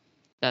idea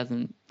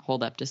doesn't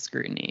hold up to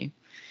scrutiny.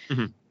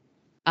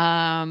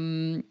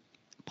 Political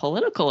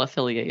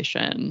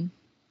affiliation.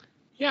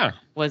 Yeah.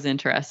 Was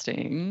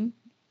interesting.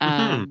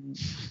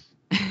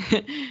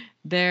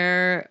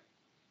 There,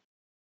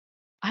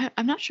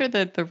 I'm not sure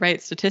the right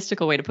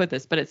statistical way to put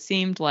this, but it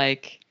seemed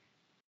like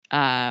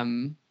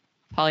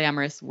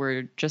polyamorous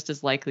were just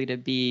as likely to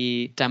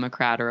be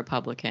Democrat or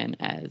Republican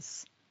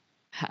as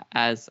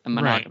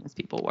monogamous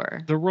people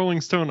were. The Rolling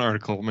Stone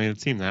article made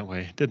it seem that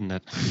way, didn't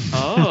it?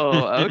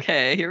 Oh,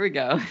 okay. Here we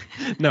go.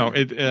 No,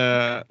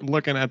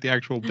 looking at the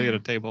actual data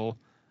table,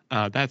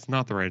 that's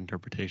not the right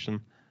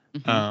interpretation.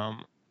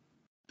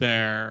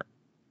 The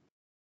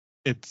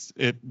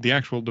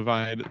actual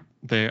divide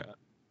there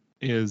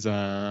is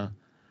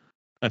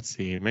let's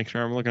see, make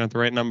sure I'm looking at the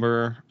right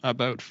number.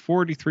 About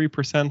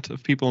 43%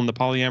 of people in the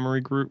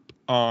polyamory group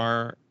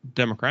are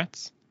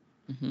Democrats,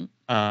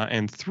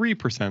 and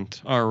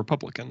 3% are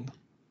Republican.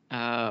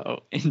 Oh,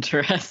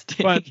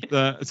 interesting.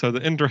 But so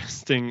the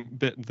interesting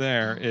bit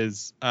there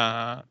is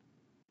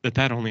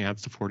that only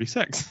adds to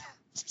 46.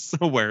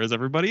 So where is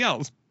everybody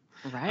else?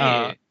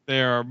 Right.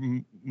 They are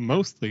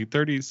mostly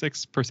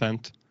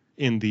 36%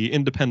 in the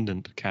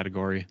independent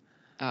category.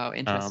 Oh,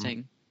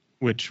 interesting.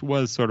 which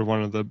was sort of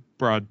one of the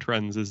broad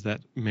trends, is that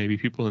maybe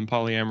people in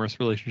polyamorous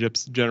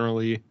relationships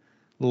generally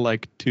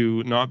like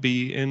to not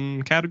be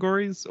in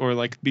categories or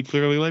like be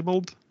clearly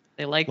labeled.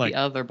 They like the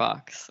other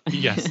box.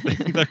 Yes,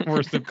 there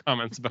were some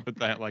comments about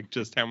that, like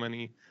just how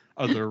many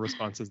other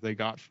responses they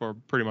got for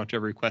pretty much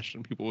every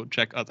question. People would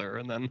check other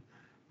and then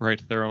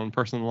write their own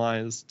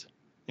personalized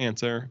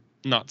answer,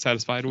 not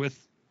satisfied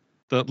with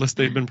the list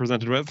they've been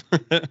presented with.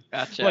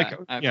 Gotcha. Like,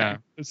 okay. yeah,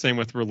 same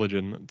with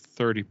religion.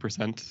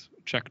 30%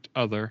 checked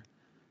other,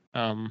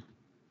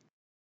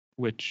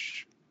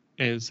 which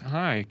is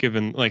high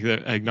given like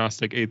the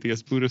agnostic,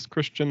 atheist, Buddhist,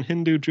 Christian,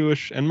 Hindu,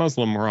 Jewish, and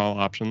Muslim were all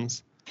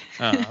options.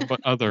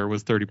 But other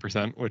was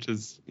 30%, which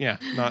is,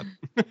 not.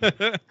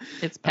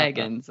 It's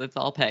pagans. It's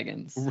all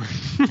pagans.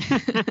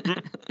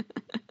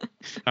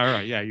 All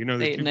right, yeah, you know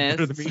these people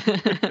better than me.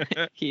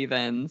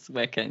 Heathens,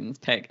 Wiccans,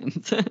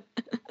 pagans. But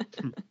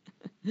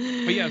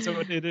yeah,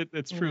 so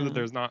it's true that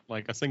there's not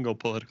like a single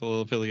political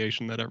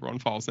affiliation that everyone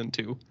falls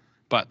into,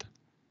 but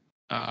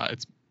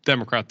it's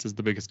Democrats is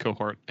the biggest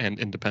cohort and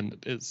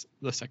independent is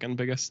the second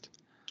biggest.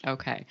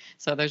 Okay,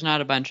 so there's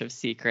not a bunch of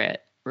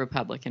secret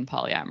Republican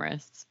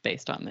polyamorists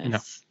based on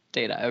this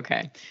data.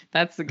 Okay,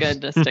 that's a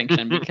good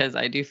distinction because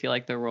I do feel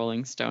like the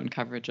Rolling Stone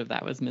coverage of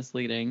that was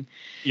misleading.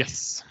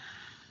 Yes.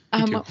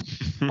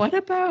 What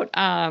about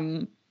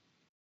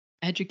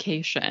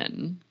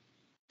education?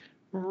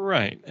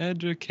 Right,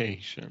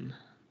 education.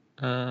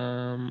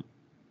 That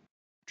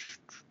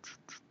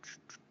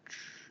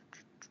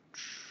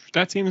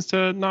seems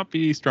to not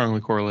be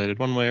strongly correlated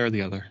one way or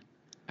the other.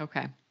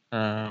 Okay.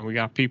 We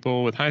got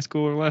people with high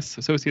school or less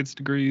associate's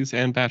degrees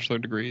and bachelor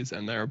degrees,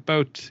 and they're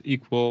about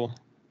equal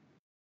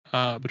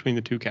between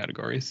the two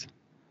categories.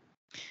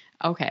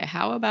 Okay,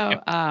 how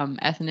about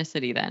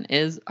ethnicity then?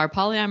 Are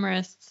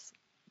polyamorists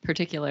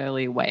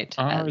particularly white?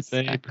 Are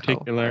they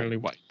particularly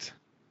white?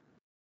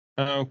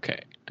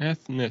 Okay,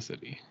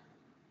 ethnicity.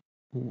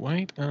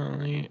 White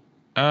only.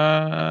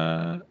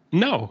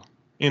 No.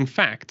 In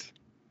fact,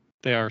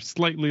 they are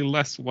slightly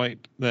less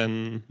white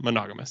than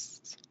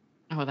monogamists.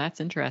 Oh, that's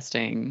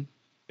interesting.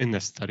 In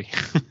this study.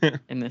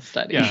 In this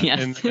study, yeah,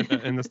 yes.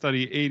 in the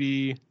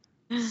study,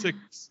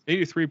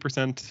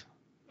 83%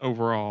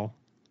 overall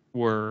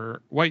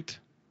were white.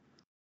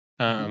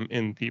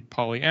 In the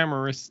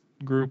polyamorous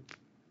group,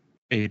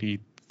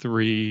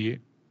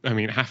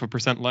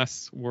 0.5%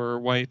 less were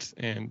white,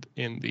 and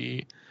in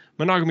the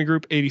monogamy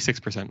group,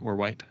 86% were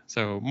white.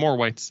 So more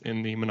whites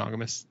in the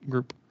monogamous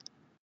group,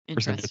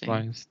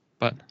 percentage-wise.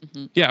 But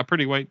yeah, a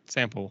pretty white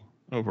sample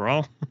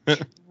overall.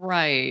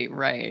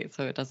 Right.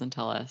 So it doesn't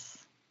tell us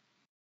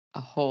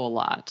a whole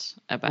lot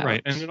about.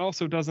 Right, and it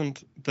also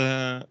doesn't.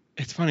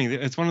 It's funny.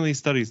 It's one of these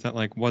studies that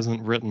like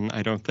wasn't written,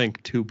 I don't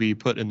think, to be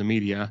put in the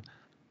media.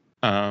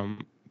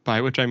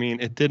 By which I mean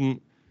it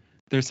didn't.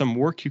 There's some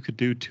work you could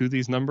do to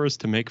these numbers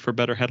to make for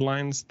better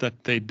headlines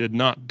that they did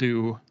not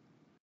do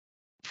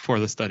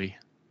for the study.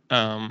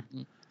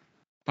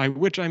 By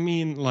which I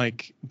mean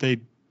like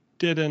they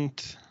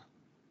didn't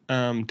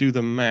do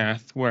the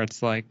math where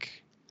it's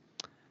like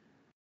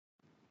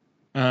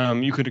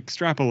you could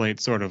extrapolate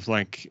sort of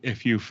like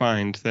if you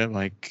find that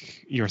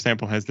like your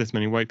sample has this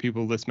many white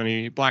people, this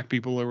many black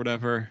people or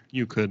whatever,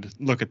 you could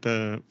look at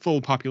the full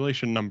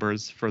population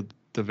numbers for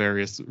the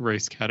various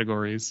race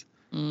categories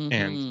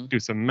and do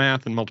some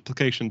math and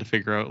multiplication to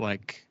figure out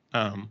like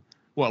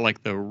what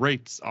like the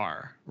rates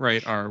are,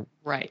 right? Are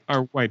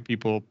white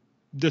people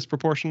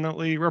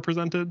disproportionately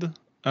represented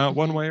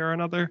one way or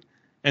another?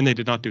 And they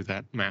did not do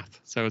that math.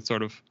 So it's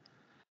sort of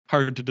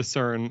hard to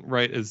discern,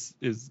 right?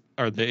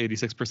 Are they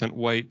 86%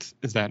 white?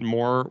 Is that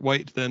more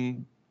white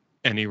than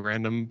any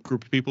random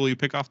group of people you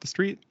pick off the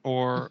street,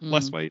 or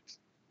less white?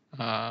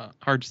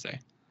 Hard to say.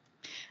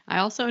 I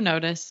also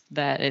noticed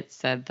that it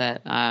said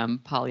that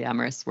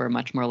polyamorous were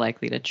much more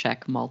likely to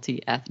check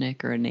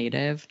multi-ethnic or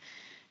native.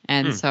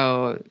 And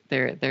so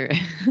there's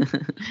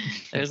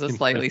a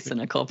slightly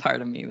cynical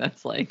part of me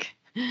that's like,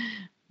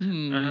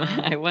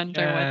 I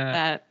wonder what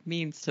that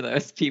means to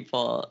those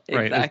people.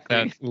 Right, exactly.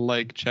 is that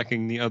like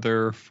checking the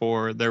other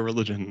for their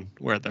religion,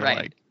 where they're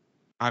like,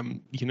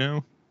 I'm,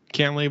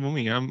 can't label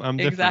me. I'm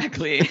different.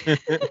 Exactly.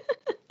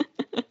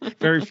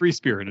 Very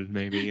free-spirited,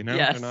 maybe,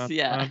 Yes, not,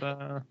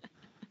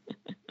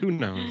 who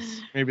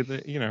knows? Maybe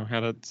they,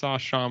 saw a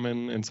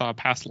shaman and saw a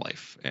past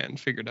life and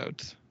figured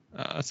out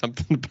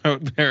something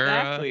about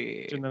their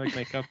genetic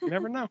makeup. You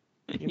never know.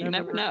 You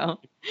never know.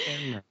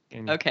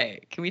 Okay,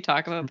 can we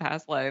talk about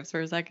past lives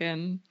for a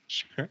second?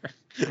 Sure.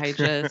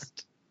 The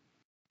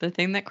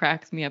thing that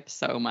cracks me up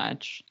so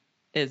much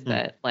is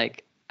that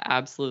like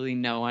absolutely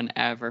no one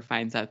ever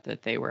finds out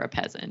that they were a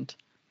peasant.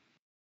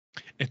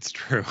 It's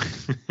true.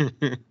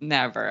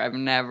 Never. I've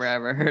never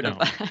ever heard of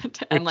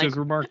that. Which is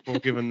remarkable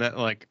given that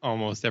like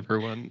almost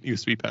everyone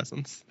used to be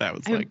peasants. That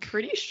was I'm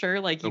pretty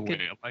sure like the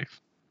way of life.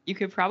 You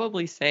could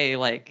probably say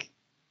like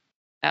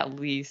at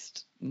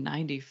least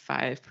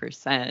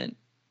 95%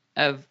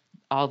 of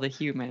all the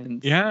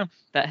humans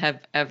that have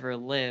ever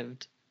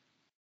lived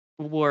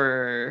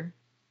were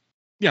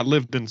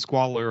lived in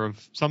squalor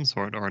of some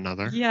sort or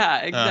another. Yeah,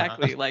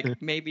 exactly.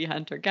 Like maybe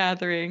hunter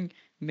gathering,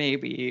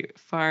 maybe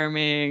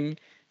farming,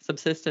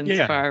 subsistence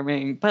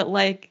farming, but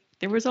like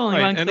there was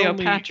only one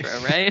Cleopatra,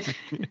 right?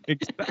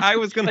 I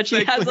was going to but say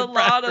she has Cleopatra.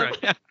 a lot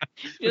of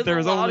she has there a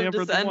was lot only of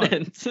ever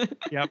descendants.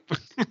 Yep.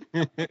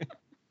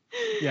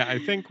 Yeah, I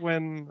think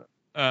when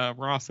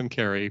Ross and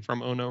Carrie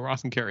from Oh No,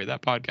 Ross and Carrie,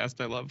 that podcast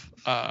I love.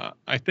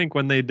 I think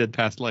when they did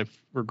past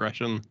life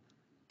regression,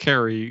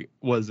 Carrie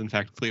was in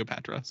fact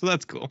Cleopatra, so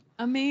that's cool.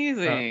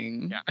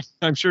 Amazing. Yeah,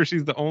 I'm sure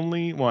she's the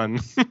only one,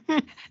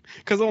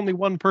 because only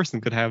one person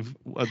could have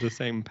the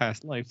same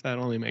past life. That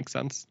only makes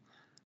sense.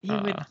 You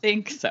would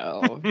think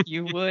so.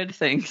 You would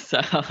think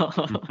so.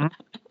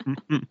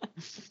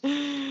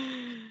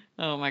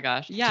 Oh my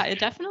gosh. Yeah, it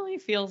definitely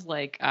feels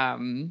like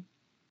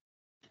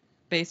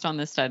based on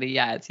this study,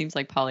 yeah, it seems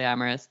like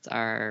polyamorists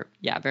are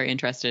very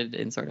interested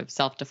in sort of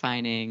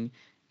self-defining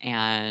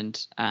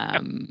and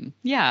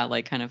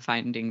like kind of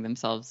finding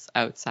themselves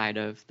outside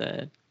of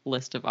the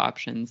list of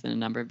options in a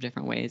number of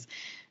different ways.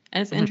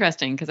 And it's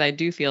interesting because I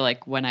do feel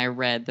like when I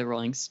read the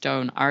Rolling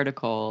Stone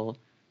article,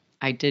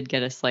 I did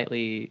get a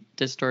slightly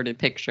distorted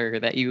picture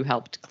that you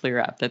helped clear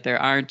up, that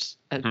there aren't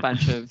a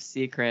bunch of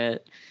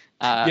secret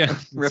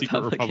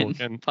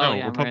Republican polyamorous.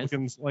 No,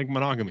 Republicans like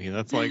monogamy.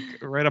 That's like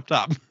right up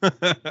top.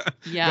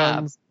 Yeah.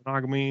 Guns,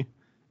 monogamy,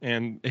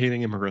 and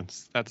hating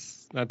immigrants.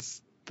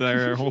 That's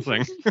their whole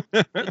thing.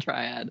 The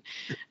triad.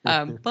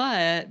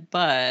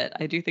 But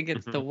I do think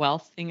it's the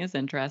wealth thing is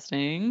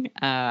interesting.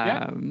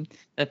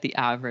 That the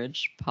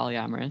average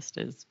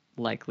polyamorist is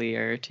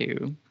likelier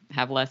to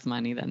have less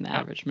money than the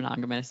average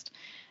monogamist.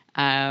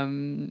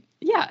 And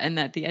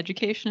that the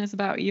education is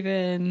about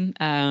even.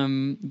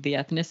 The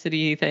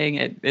ethnicity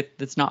thing,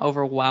 it's not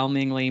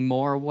overwhelmingly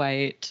more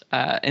white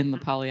in the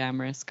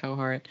polyamorous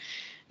cohort.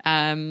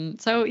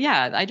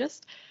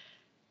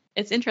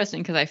 It's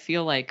interesting because I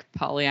feel like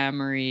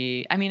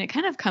polyamory, I mean, it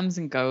kind of comes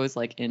and goes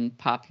like in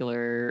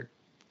popular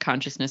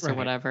consciousness or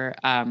whatever.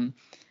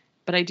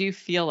 But I do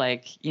feel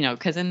like,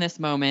 because in this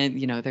moment,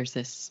 there's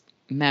this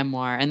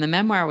memoir, and the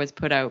memoir was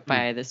put out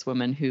by this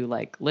woman who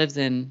like lives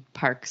in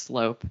Park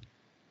Slope.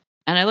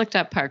 And I looked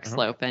up Park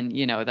Slope, and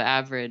the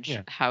average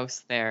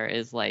house there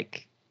is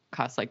like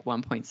costs like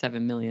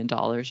 $1.7 million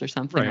or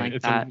something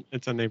like that.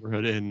 It's a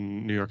neighborhood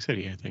in New York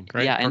City, I think,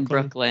 right? Yeah, in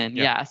Brooklyn.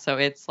 Yeah. So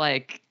it's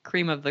like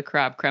cream of the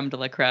crop, creme de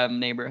la creme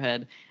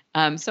neighborhood.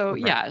 So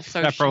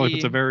that probably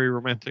puts a very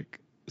romantic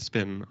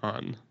spin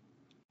on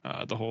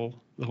the whole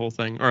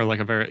thing, or like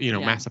a very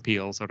mass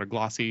appeal, sort of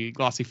glossy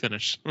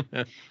finish.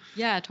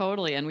 Yeah,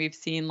 totally. And we've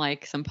seen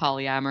like some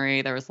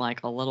polyamory. There was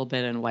like a little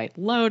bit in White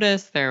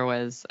Lotus. There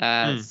was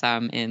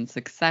some in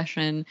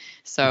Succession.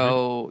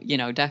 So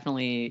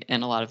definitely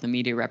in a lot of the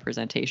media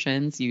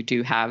representations, you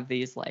do have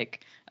these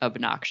like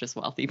obnoxious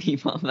wealthy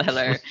people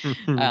that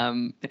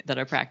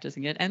are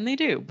practicing it, and they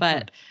do.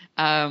 But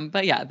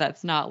yeah,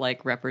 that's not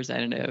like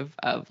representative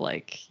of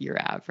like your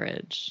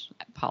average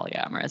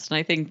polyamorous, and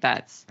I think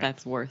that's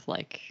worth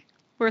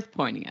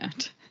pointing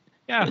out.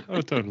 Yeah,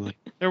 totally.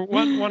 There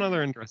one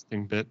other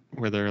interesting bit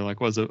where there like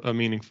was a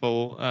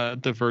meaningful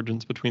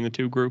divergence between the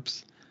two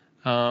groups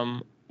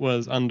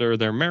was under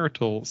their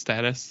marital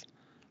status.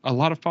 A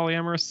lot of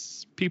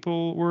polyamorous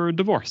people were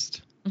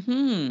divorced,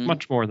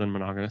 much more than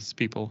monogamous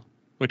people,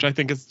 which I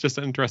think is just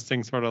an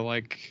interesting sort of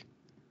like,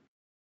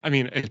 I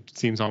mean, it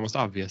seems almost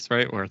obvious,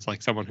 right? Where it's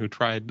like someone who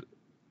tried,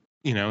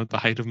 at the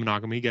height of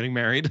monogamy, getting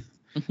married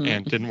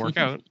and didn't work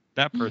out.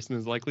 That person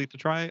is likely to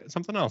try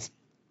something else.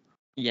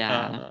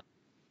 Yeah.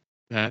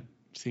 That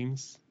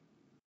seems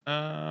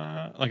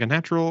like a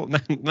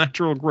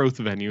natural growth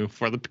venue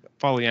for the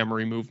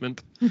polyamory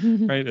movement,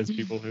 right? As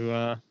people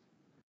who,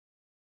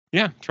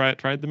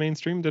 tried the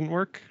mainstream, didn't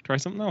work, try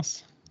something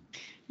else.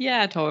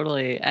 Yeah,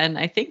 totally. And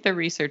I think the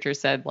researcher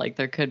said like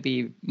there could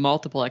be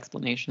multiple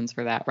explanations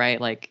for that,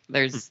 right? Like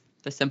there's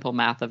the simple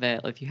math of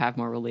it. If you have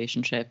more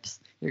relationships,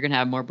 you're going to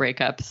have more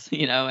breakups,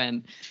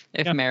 and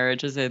if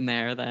marriage is in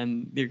there,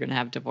 then you're going to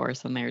have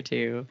divorce in there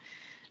too.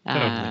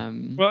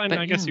 Totally. Well, and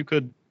I guess you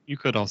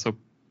could also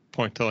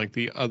point to like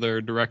the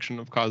other direction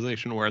of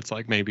causation, where it's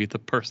like maybe the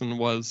person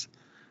was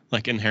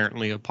like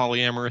inherently a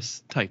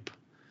polyamorous type,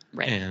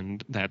 right?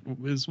 And that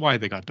is why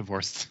they got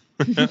divorced.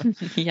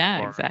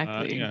 Yeah,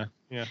 exactly.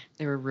 Yeah.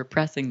 They were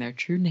repressing their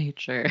true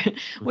nature,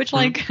 which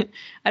like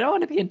I don't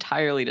want to be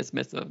entirely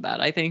dismissive of that.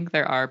 I think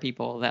there are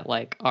people that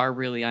like are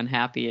really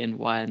unhappy in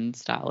one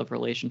style of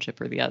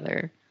relationship or the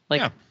other.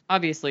 Like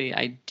obviously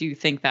I do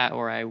think that,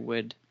 or I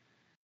would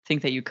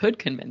think that you could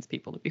convince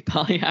people to be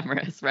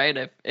polyamorous,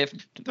 right?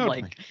 If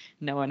totally. Like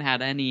no one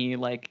had any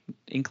like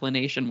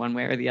inclination one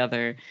way or the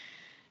other.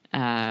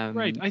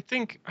 Right. I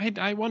think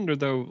I wonder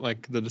though,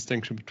 like the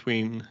distinction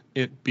between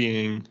it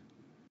being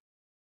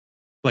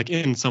like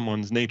in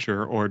someone's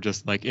nature or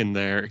just like in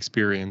their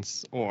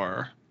experience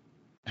or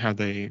how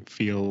they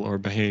feel or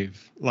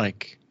behave.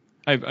 Like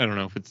I don't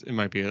know if it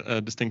might be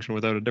a distinction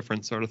without a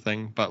difference sort of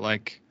thing, but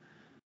like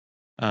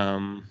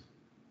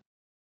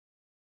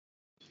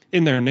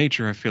in their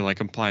nature, I feel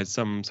like implies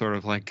some sort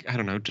of like, I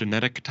don't know,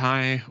 genetic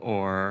tie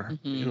or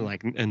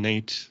like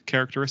innate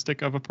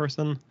characteristic of a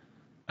person.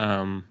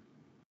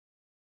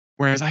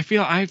 Whereas I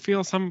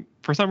feel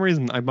for some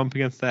reason I bump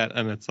against that,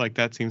 and it's like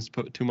that seems to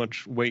put too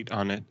much weight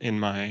on it in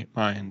my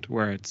mind,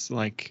 where it's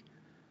like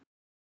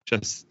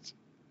just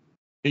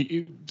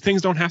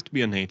things don't have to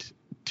be innate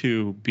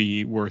to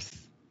be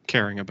worth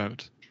caring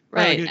about.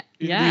 Right. Like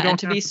you Yeah, and don't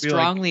to have be to be like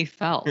strongly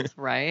felt,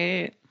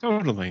 right?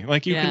 totally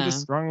like you can Yeah.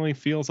 just strongly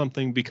feel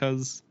something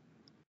because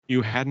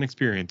you had an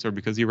experience or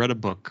because you read a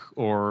book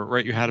or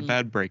right you had a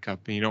bad breakup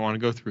and you don't want to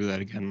go through that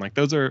again. Like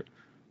those are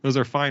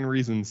fine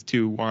reasons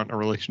to want a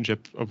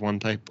relationship of one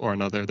type or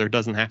another. There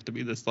doesn't have to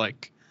be this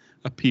like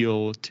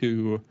appeal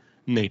to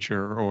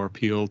nature or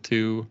appeal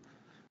to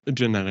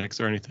genetics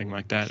or anything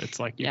like that. It's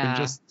like you can Yeah.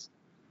 just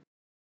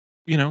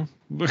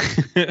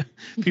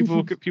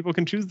people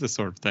can choose this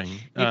sort of thing.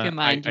 You can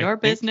mind I your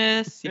think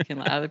business. You can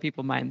let other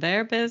people mind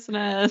their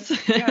business.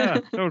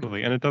 yeah,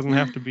 totally. And it doesn't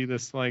have to be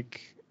this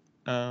like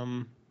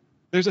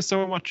there's just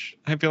so much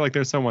I feel like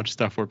there's so much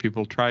stuff where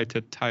people try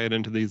to tie it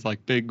into these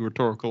like big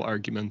rhetorical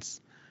arguments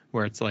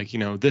where it's like,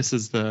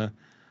 the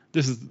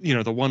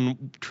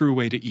one true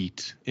way to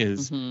eat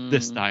is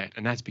this diet,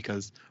 and that's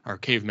because our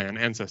caveman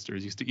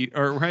ancestors used to eat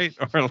or right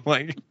or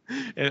like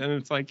and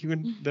it's like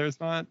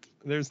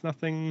there's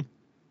nothing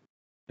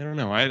I don't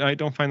know. I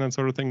don't find that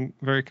sort of thing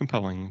very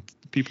compelling.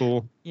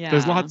 People,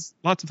 there's Yeah.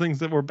 lots of things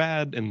that were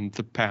bad in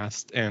the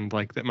past, and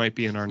like that might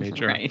be in our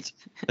nature. Right.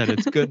 That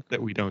it's good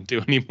that we don't do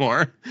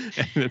anymore,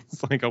 and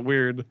it's like a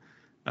weird.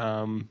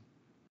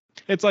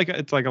 It's like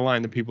a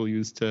line that people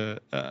use to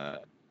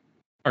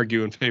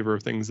argue in favor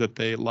of things that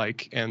they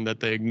like and that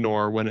they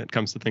ignore when it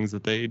comes to things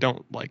that they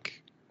don't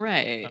like.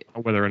 Right.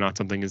 Whether or not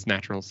something is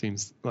natural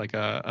seems like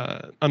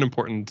a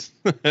unimportant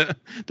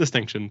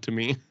distinction to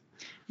me.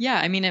 Yeah,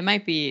 I mean, it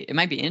might be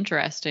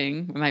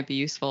interesting, it might be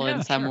useful in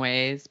Yeah, some sure.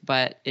 ways,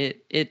 but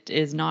it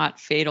is not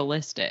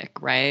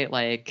fatalistic, right?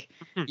 Like,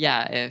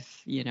 yeah,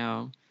 if,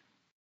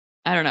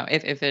 I don't know,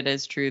 if it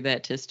is true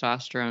that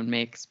testosterone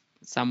makes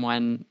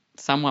someone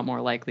somewhat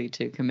more likely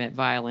to commit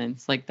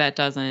violence, like that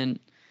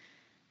doesn't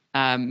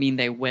mean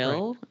they Right.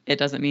 will. It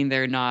doesn't mean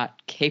they're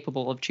not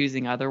capable of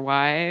choosing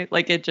otherwise.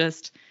 Like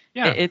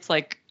Yeah, it's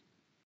like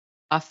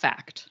a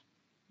fact,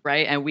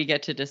 right? And we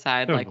get to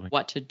decide like totally.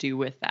 what to do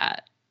with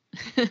that.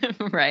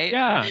 Right?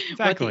 Yeah, What the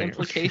exactly.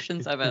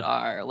 implications of it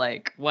are,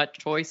 like what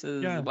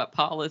choices, Yeah. what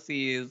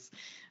policies,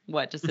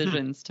 what Mhm.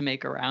 decisions to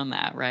make around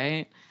that,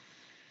 right?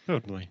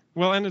 Totally.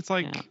 Well, and it's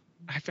Yeah.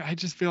 like I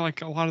just feel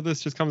like a lot of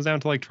this just comes down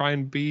to like try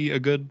and be a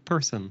good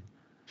person,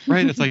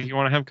 right? It's like you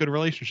want to have good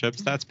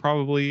relationships. That's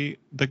probably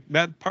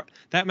that part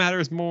that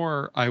matters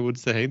more, I would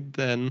say,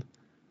 than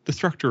the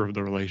structure of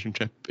the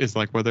relationship is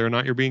like whether or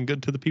not you're being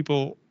good to the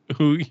people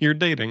who you're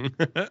dating,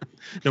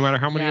 no matter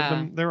how many of Yeah.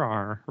 them there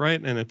are,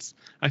 right? And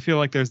I feel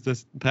like there's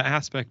the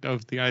aspect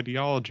of the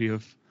ideology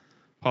of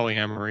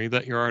polyamory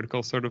that your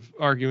article sort of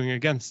arguing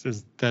against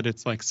is that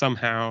it's like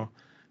somehow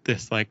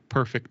this like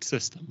perfect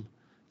system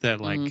that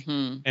like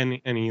Mhm.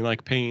 any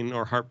like pain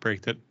or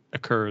heartbreak that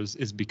occurs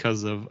is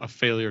because of a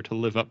failure to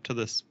live up to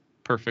this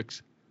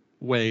perfect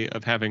way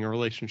of having a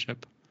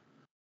relationship,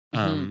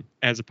 Mhm.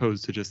 as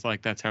opposed to just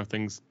like that's how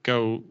things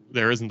go,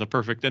 there isn't a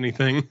perfect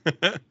anything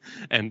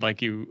and like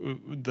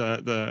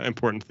the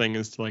important thing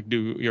is to like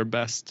do your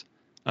best,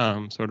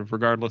 sort of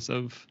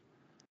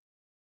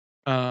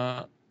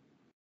uh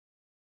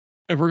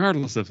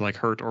regardless of like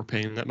hurt or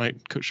pain that might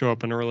show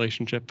up in a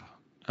relationship.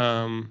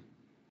 Um,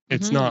 Mhm.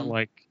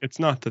 it's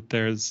not that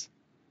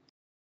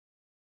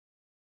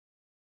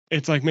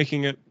it's like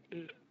making it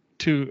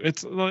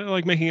it's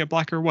like making it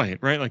black or white,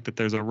 right? Like that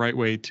there's a right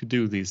way to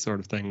do these sort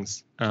of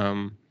things.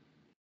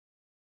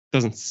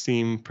 Doesn't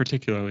seem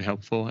particularly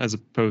helpful as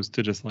opposed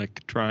to just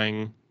like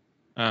trying,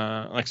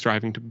 like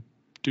striving to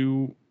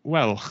do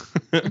well.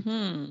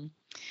 Mhm.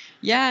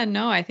 Yeah,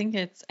 no, I think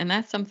and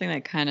that's something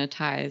that kind of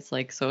ties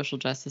like social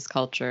justice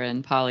culture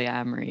and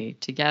polyamory Hmm,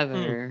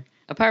 together,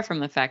 apart from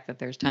the fact that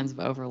there's tons of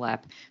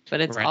overlap,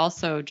 but it's right.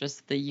 also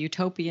just the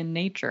utopian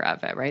nature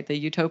of it, right? The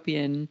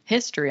utopian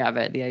history of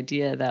it, the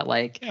idea that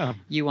like Yeah.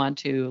 you want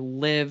to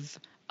live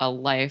a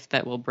life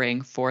that will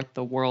bring forth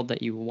the world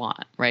that you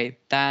want, right?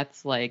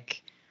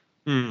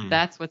 Hmm.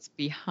 That's what's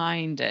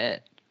behind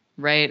it,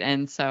 right?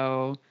 And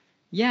so,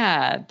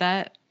 yeah,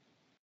 that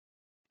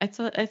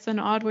it's an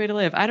odd way to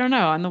live. I don't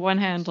know. On the one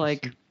hand,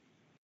 like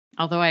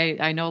although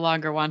I no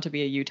longer want to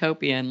be a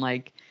utopian,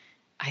 like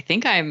I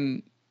think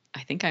I'm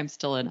I think I'm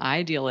still an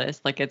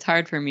idealist. Like it's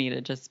hard for me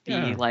to just be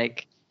Yeah.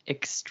 like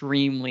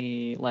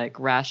extremely like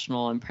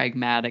rational and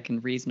pragmatic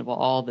and reasonable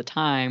all the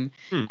time.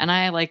 Hmm. And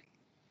I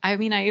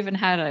mean I even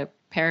had a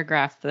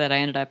paragraph that I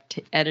ended up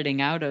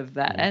editing out of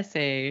that Cool.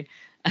 essay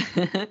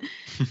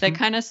that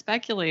kind of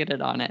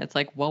speculated on it. It's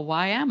like, well,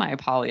 why am I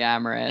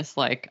polyamorous?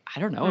 Like, I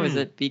don't know. Is Hmm.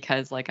 it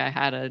because like I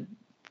had a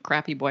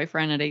crappy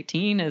boyfriend at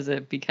 18? Is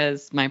it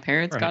because my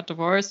parents Right. got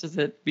divorced? Is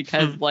it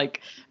because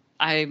like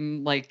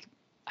I'm like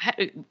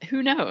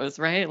who knows,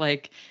 right?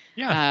 Like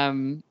Yeah.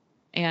 um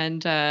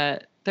and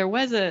there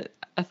was a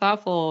a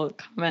thoughtful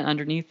comment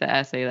underneath the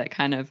essay that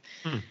kind of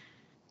Hmm.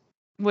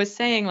 was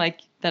saying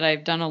like that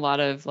I've done a lot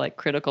of like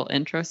critical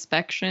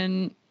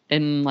introspection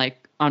in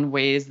like on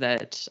ways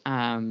that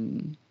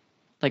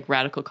like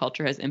radical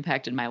culture has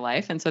impacted my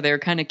life. And so they were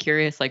kind of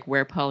curious like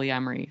where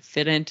polyamory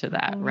fit into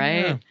that, Oh, yeah.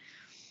 right?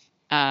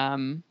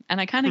 And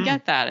I kind of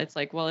get that. It's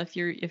like, well, if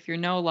you're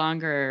no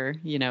longer,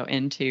 you know,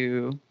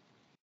 into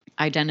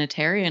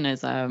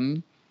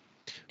identitarianism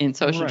in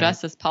social Right.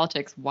 justice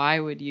politics, why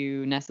would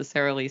you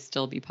necessarily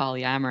still be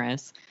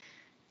polyamorous?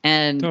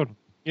 And Totally.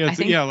 Yeah, I it's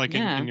think, like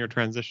yeah, in your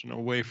transition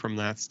away from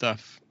that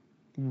stuff,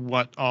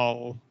 what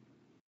all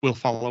will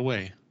fall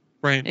away,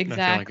 right? And I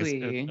feel like it's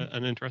exactly.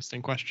 an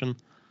interesting question.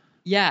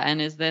 Yeah,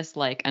 and is this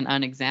like an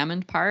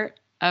unexamined part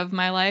of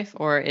my life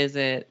or is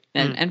it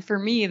Hmm. and for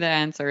me the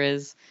answer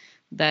is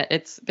that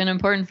it's been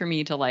important for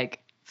me to like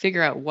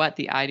figure out what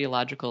the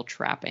ideological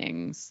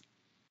trappings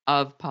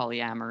of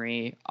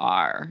polyamory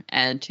are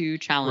and to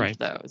challenge Right.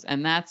 those.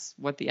 And that's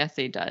what the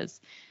essay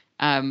does.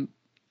 Um,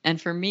 and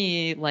for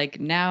me, like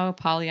now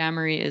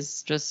polyamory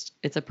is just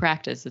it's a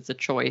practice, it's a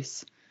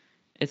choice,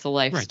 it's a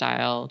Right.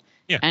 lifestyle.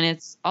 Yeah. And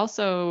it's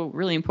also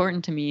really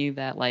important to me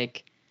that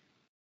like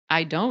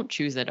I don't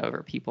choose it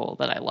over people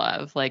that I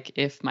love. Like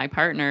if my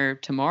partner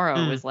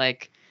tomorrow Hmm. was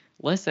like,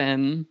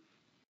 listen,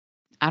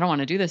 I don't want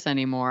to do this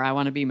anymore. I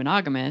want to be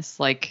monogamous.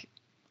 Like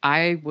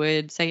I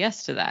would say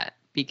yes to that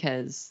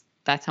because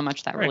that's how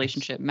much that Right.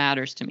 relationship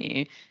matters to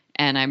me.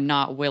 And I'm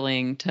not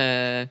willing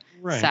to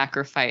Right.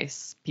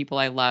 sacrifice people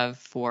I love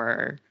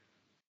for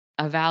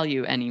a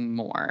value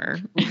anymore.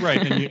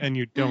 Right. And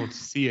you don't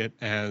see it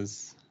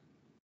as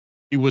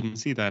you wouldn't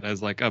see that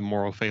as like a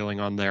moral failing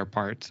on their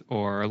part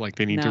or like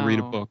they need to read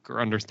a No. book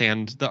or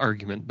understand the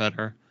argument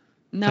better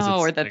because No,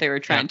 or it's that like they were yeah.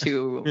 trying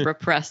to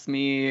repress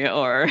me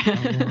or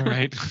Oh,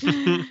 right.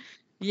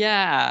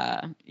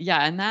 yeah. Yeah,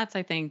 and that's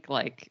I think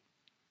like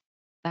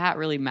that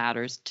really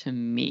matters to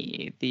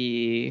me.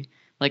 The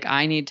like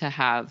I need to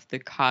have the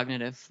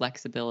cognitive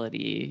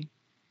flexibility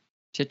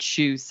to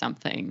choose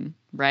something,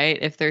 right?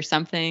 If there's Yeah.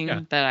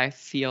 something that I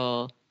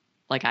feel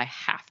like I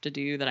have to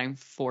do, that I'm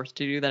forced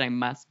to do, that I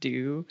must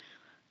do,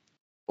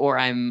 or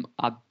I'm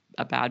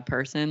a bad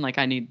person, like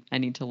I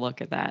need to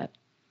look at that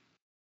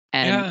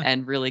Yeah.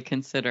 and really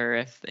consider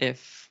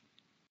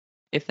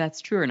if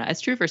that's true or not.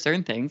 It's true for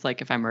certain things,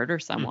 like if I murder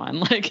Hmm. someone,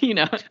 like, you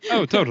know,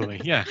 Oh, totally.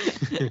 Yeah.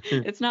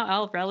 it's not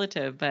all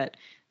relative, but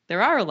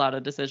there are a lot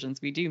of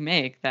decisions we do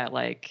make that,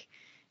 like,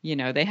 you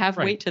know, they have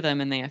Right. weight to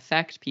them and they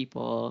affect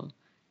people.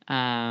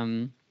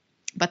 Um,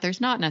 but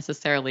there's not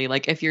necessarily,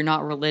 like, if you're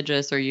not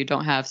religious or you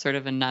don't have sort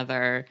of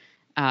another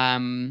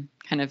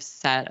kind of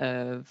set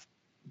of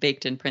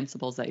baked in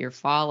principles that you're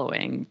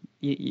following,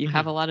 you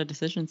have a Mhm. lot of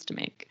decisions to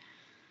make.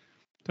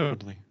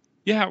 Totally.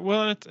 Yeah,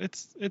 well,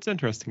 it's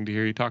interesting to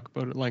hear you talk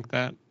about it like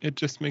that. It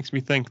just makes me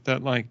think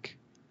that like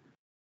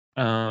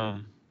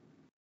um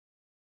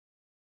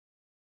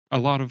a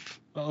lot of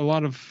a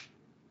lot of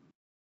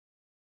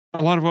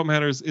what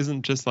matters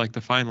isn't just like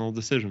the final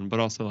decision, but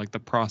also like the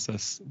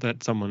process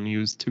that someone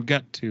used to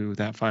get to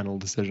that final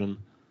decision,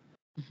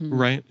 Hmm.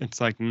 right? It's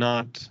like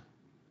not,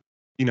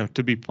 you know,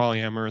 to be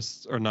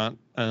polyamorous or not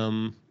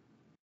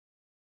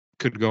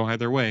could go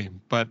either way,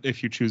 but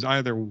if you choose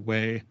either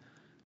way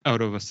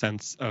out of a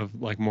sense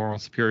of like moral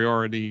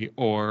superiority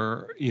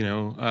or, you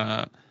know,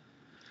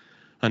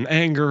 an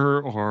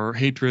anger or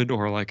hatred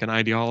or like an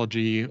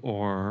ideology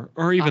or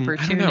even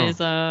I don't know.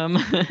 Opportunism.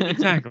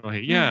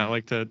 Exactly. Yeah,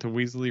 like to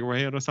weasel your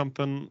way out of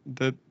something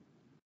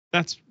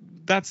that's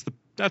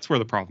that's where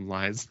the problem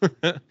lies.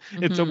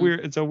 Hmm.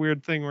 It's a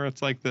weird thing where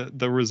it's like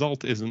the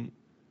result isn't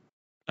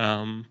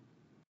um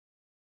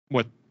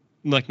what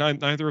like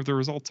neither of the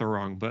results are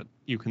wrong, but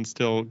you can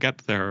still get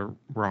there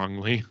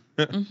wrongly.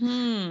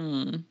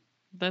 Hmm.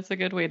 That's a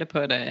good way to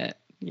put it.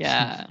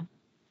 Yeah.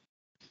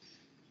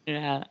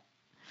 Yeah.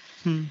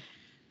 Hmm.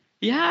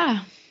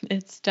 Yeah.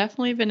 It's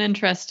definitely been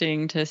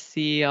interesting to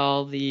see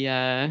all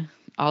the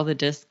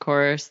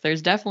discourse.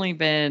 There's definitely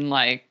been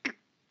like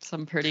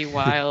some pretty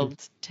wild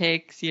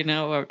takes, you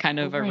know, or kind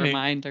of a Right.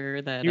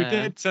 reminder that You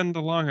did send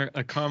along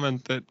a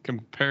comment that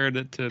compared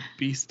it to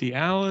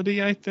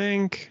bestiality, I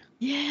think,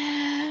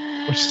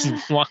 which is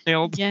yeah.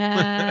 wild.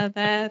 Yeah,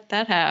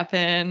 that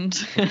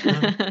happened.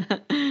 Uh,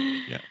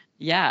 yeah.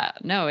 Yeah,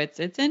 no,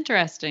 it's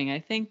interesting. I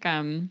think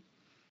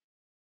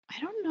I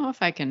don't know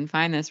if I can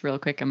find this real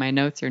quick in my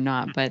notes or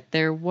not, but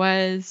there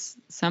was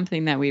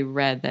something that we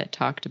read that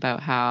talked about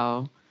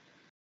how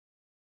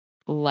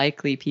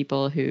likely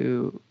people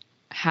who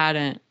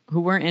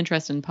weren't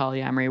interested in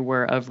polyamory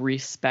were of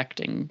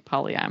respecting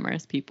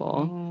polyamorous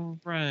people. Oh,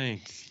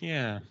 right.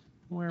 Yeah.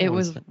 Where It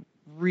was was that?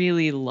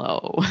 really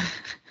low.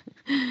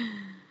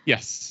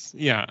 Yes.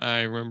 Yeah,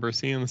 I remember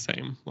seeing the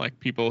same. Like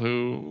people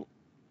who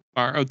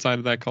are outside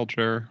of that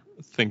culture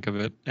think of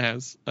it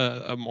as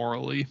a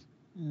morally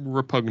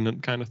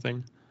repugnant kind of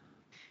thing.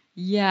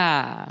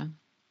 Yeah.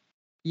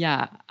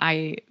 Yeah,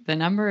 the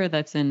number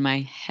that's in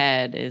my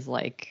head is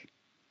like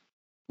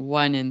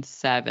 1 in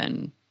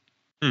 7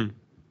 Hmm.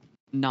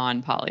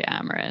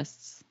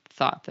 non-polyamorous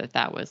thought that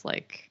that was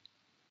like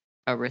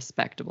a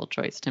respectable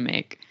choice to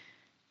make.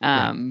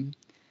 Right.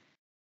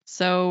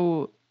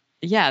 So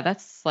yeah,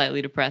 that's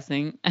slightly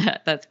depressing.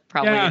 That's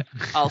probably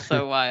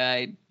also why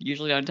I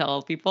usually don't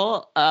tell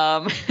people.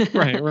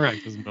 Right.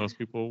 Because most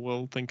people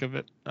will think of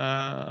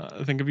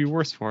you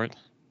worse for it.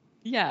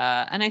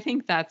 Yeah, and I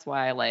think that's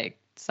why like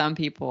some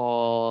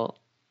people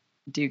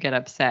do get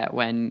upset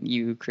when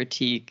you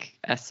critique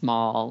a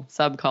small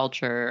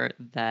subculture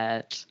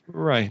that,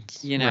 Right.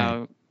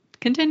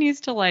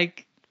 continues to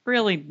like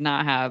really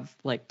not have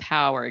like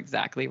power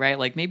exactly, right?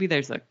 Like maybe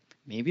there's a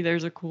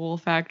cool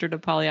factor to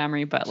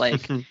polyamory, but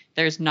like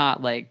there's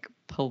not like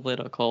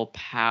political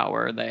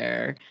power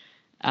there.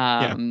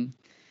 Yeah. Um,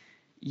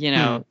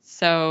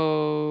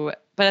 so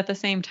but at the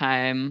same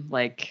time,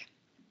 like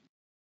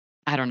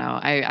I don't know.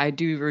 I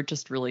do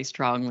just really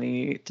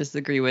strongly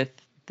disagree with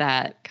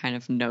that kind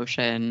of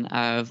notion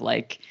of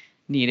like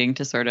needing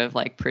to sort of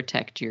like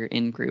protect your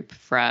in-group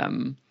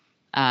from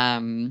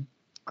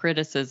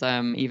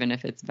criticism, even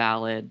if it's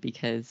valid,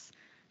 because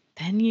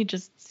then you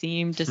just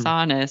seem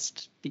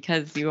dishonest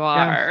because you Yeah.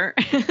 are.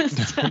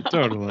 So.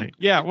 Totally.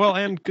 Yeah. Well,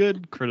 and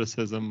good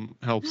criticism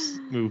helps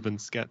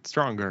movements get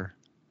stronger.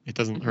 It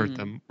doesn't hurt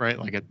them, right?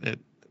 Like it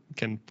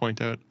can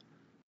point out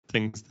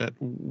things that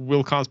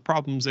will cause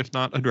problems if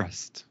not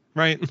addressed,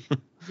 right?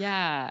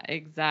 Yeah,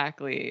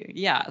 exactly.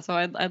 Yeah, so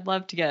I'd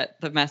love to get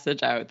the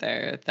message out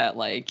there that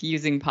like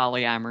using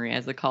polyamory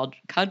as a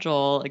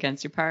cudgel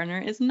against your partner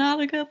is not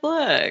a good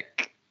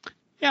look.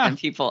 Yeah. And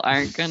people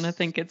aren't going to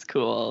think it's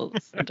cool,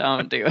 so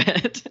don't do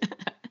it.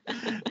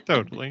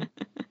 Totally.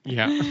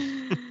 Yeah.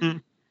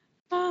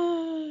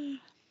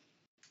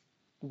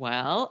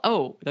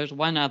 Well, there's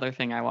one other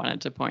thing I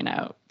wanted to point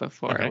out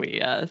before Okay.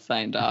 we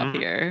signed off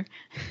here.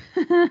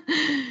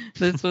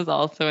 This was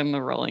also in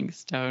the Rolling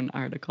Stone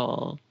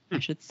article. I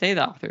should say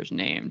the author's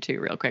name too,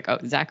 real quick. Oh,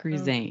 Zachary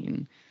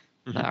Zane,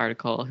 the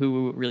article,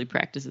 who really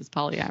practices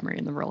polyamory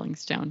in the Rolling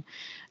Stone.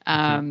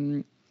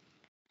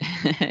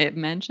 It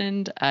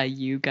mentioned a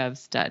YouGov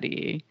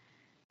study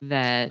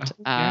that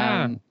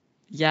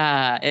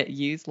it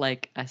used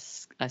like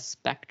a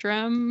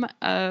spectrum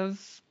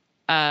of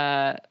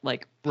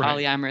like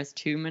polyamorous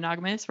to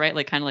monogamous, right?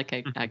 Like kind of like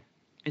a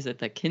is it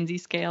the Kinsey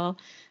scale?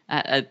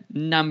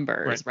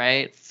 Numbers,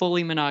 right?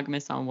 Fully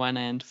monogamous on one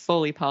end,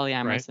 fully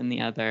polyamorous in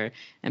the other,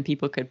 and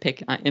people could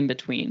pick in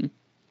between.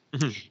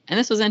 And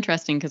this was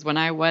interesting because when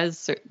I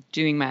was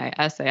doing my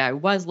essay, I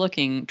was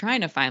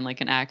trying to find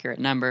like an accurate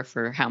number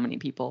for how many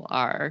people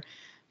are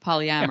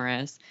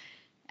polyamorous.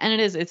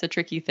 And it's a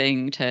tricky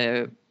thing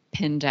to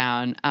pin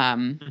down.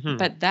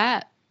 But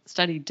that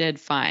study did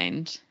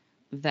find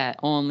that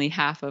only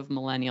half of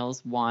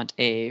millennials want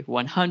a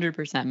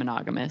 100%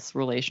 monogamous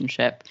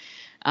relationship.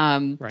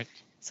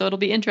 So it'll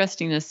be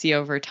interesting to see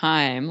over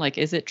time, like,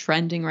 is it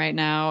trending right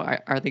now?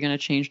 Are they going to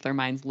change their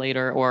minds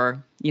later?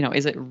 Or,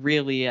 is it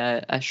really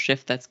a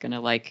shift that's going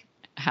to like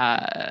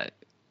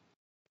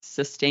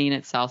sustain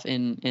itself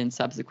in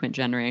subsequent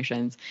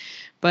generations?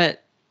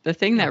 But the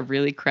thing that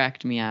really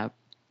cracked me up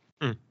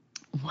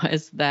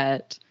was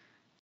that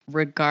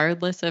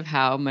regardless of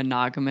how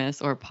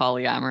monogamous or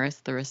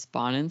polyamorous the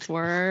respondents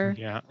were,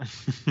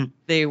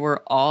 they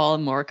were all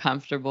more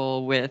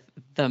comfortable with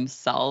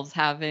themselves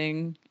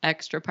having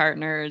extra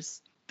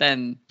partners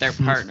than their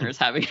partners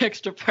having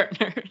extra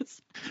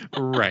partners.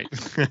 Right.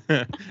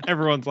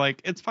 Everyone's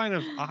like, it's fine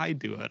if I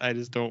do it. I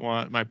just don't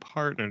want my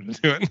partner to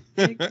do it.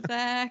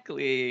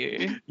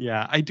 Exactly.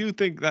 Yeah, I do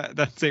think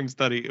that same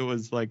study, it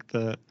was like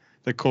the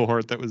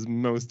cohort that was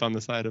most on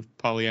the side of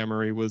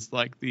polyamory was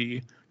like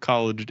the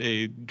college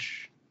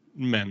age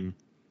men.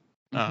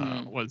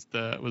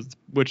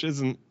 Which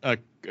isn't a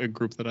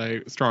group that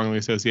I strongly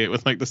associate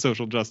with like the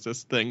social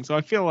justice thing. So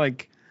I feel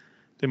like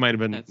they might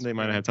have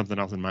had something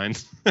else in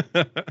mind.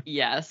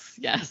 Yes,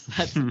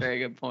 that's a very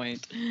good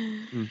point.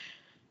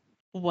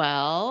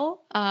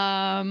 Well,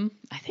 I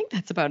think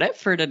that's about it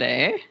for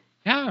today.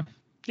 Yeah,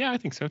 I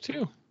think so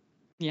too.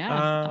 Yeah,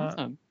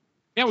 awesome.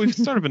 Yeah, we've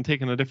sort of been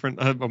taking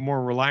a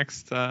more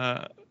relaxed,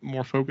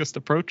 more focused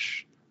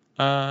approach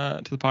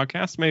to the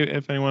podcast. Maybe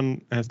if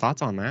anyone has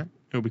thoughts on that,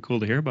 it would be cool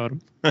to hear about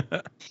them.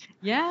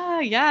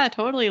 Yeah,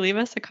 totally. Leave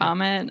us a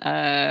comment,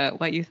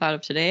 what you thought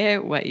of today,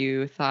 what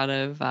you thought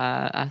of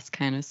us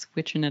kind of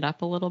switching it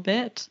up a little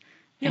bit,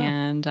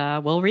 and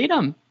we'll read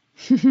them.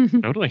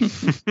 Totally.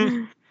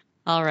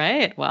 All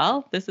right.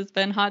 Well, this has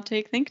been Hot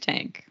Take Think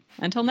Tank.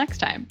 Until next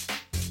time.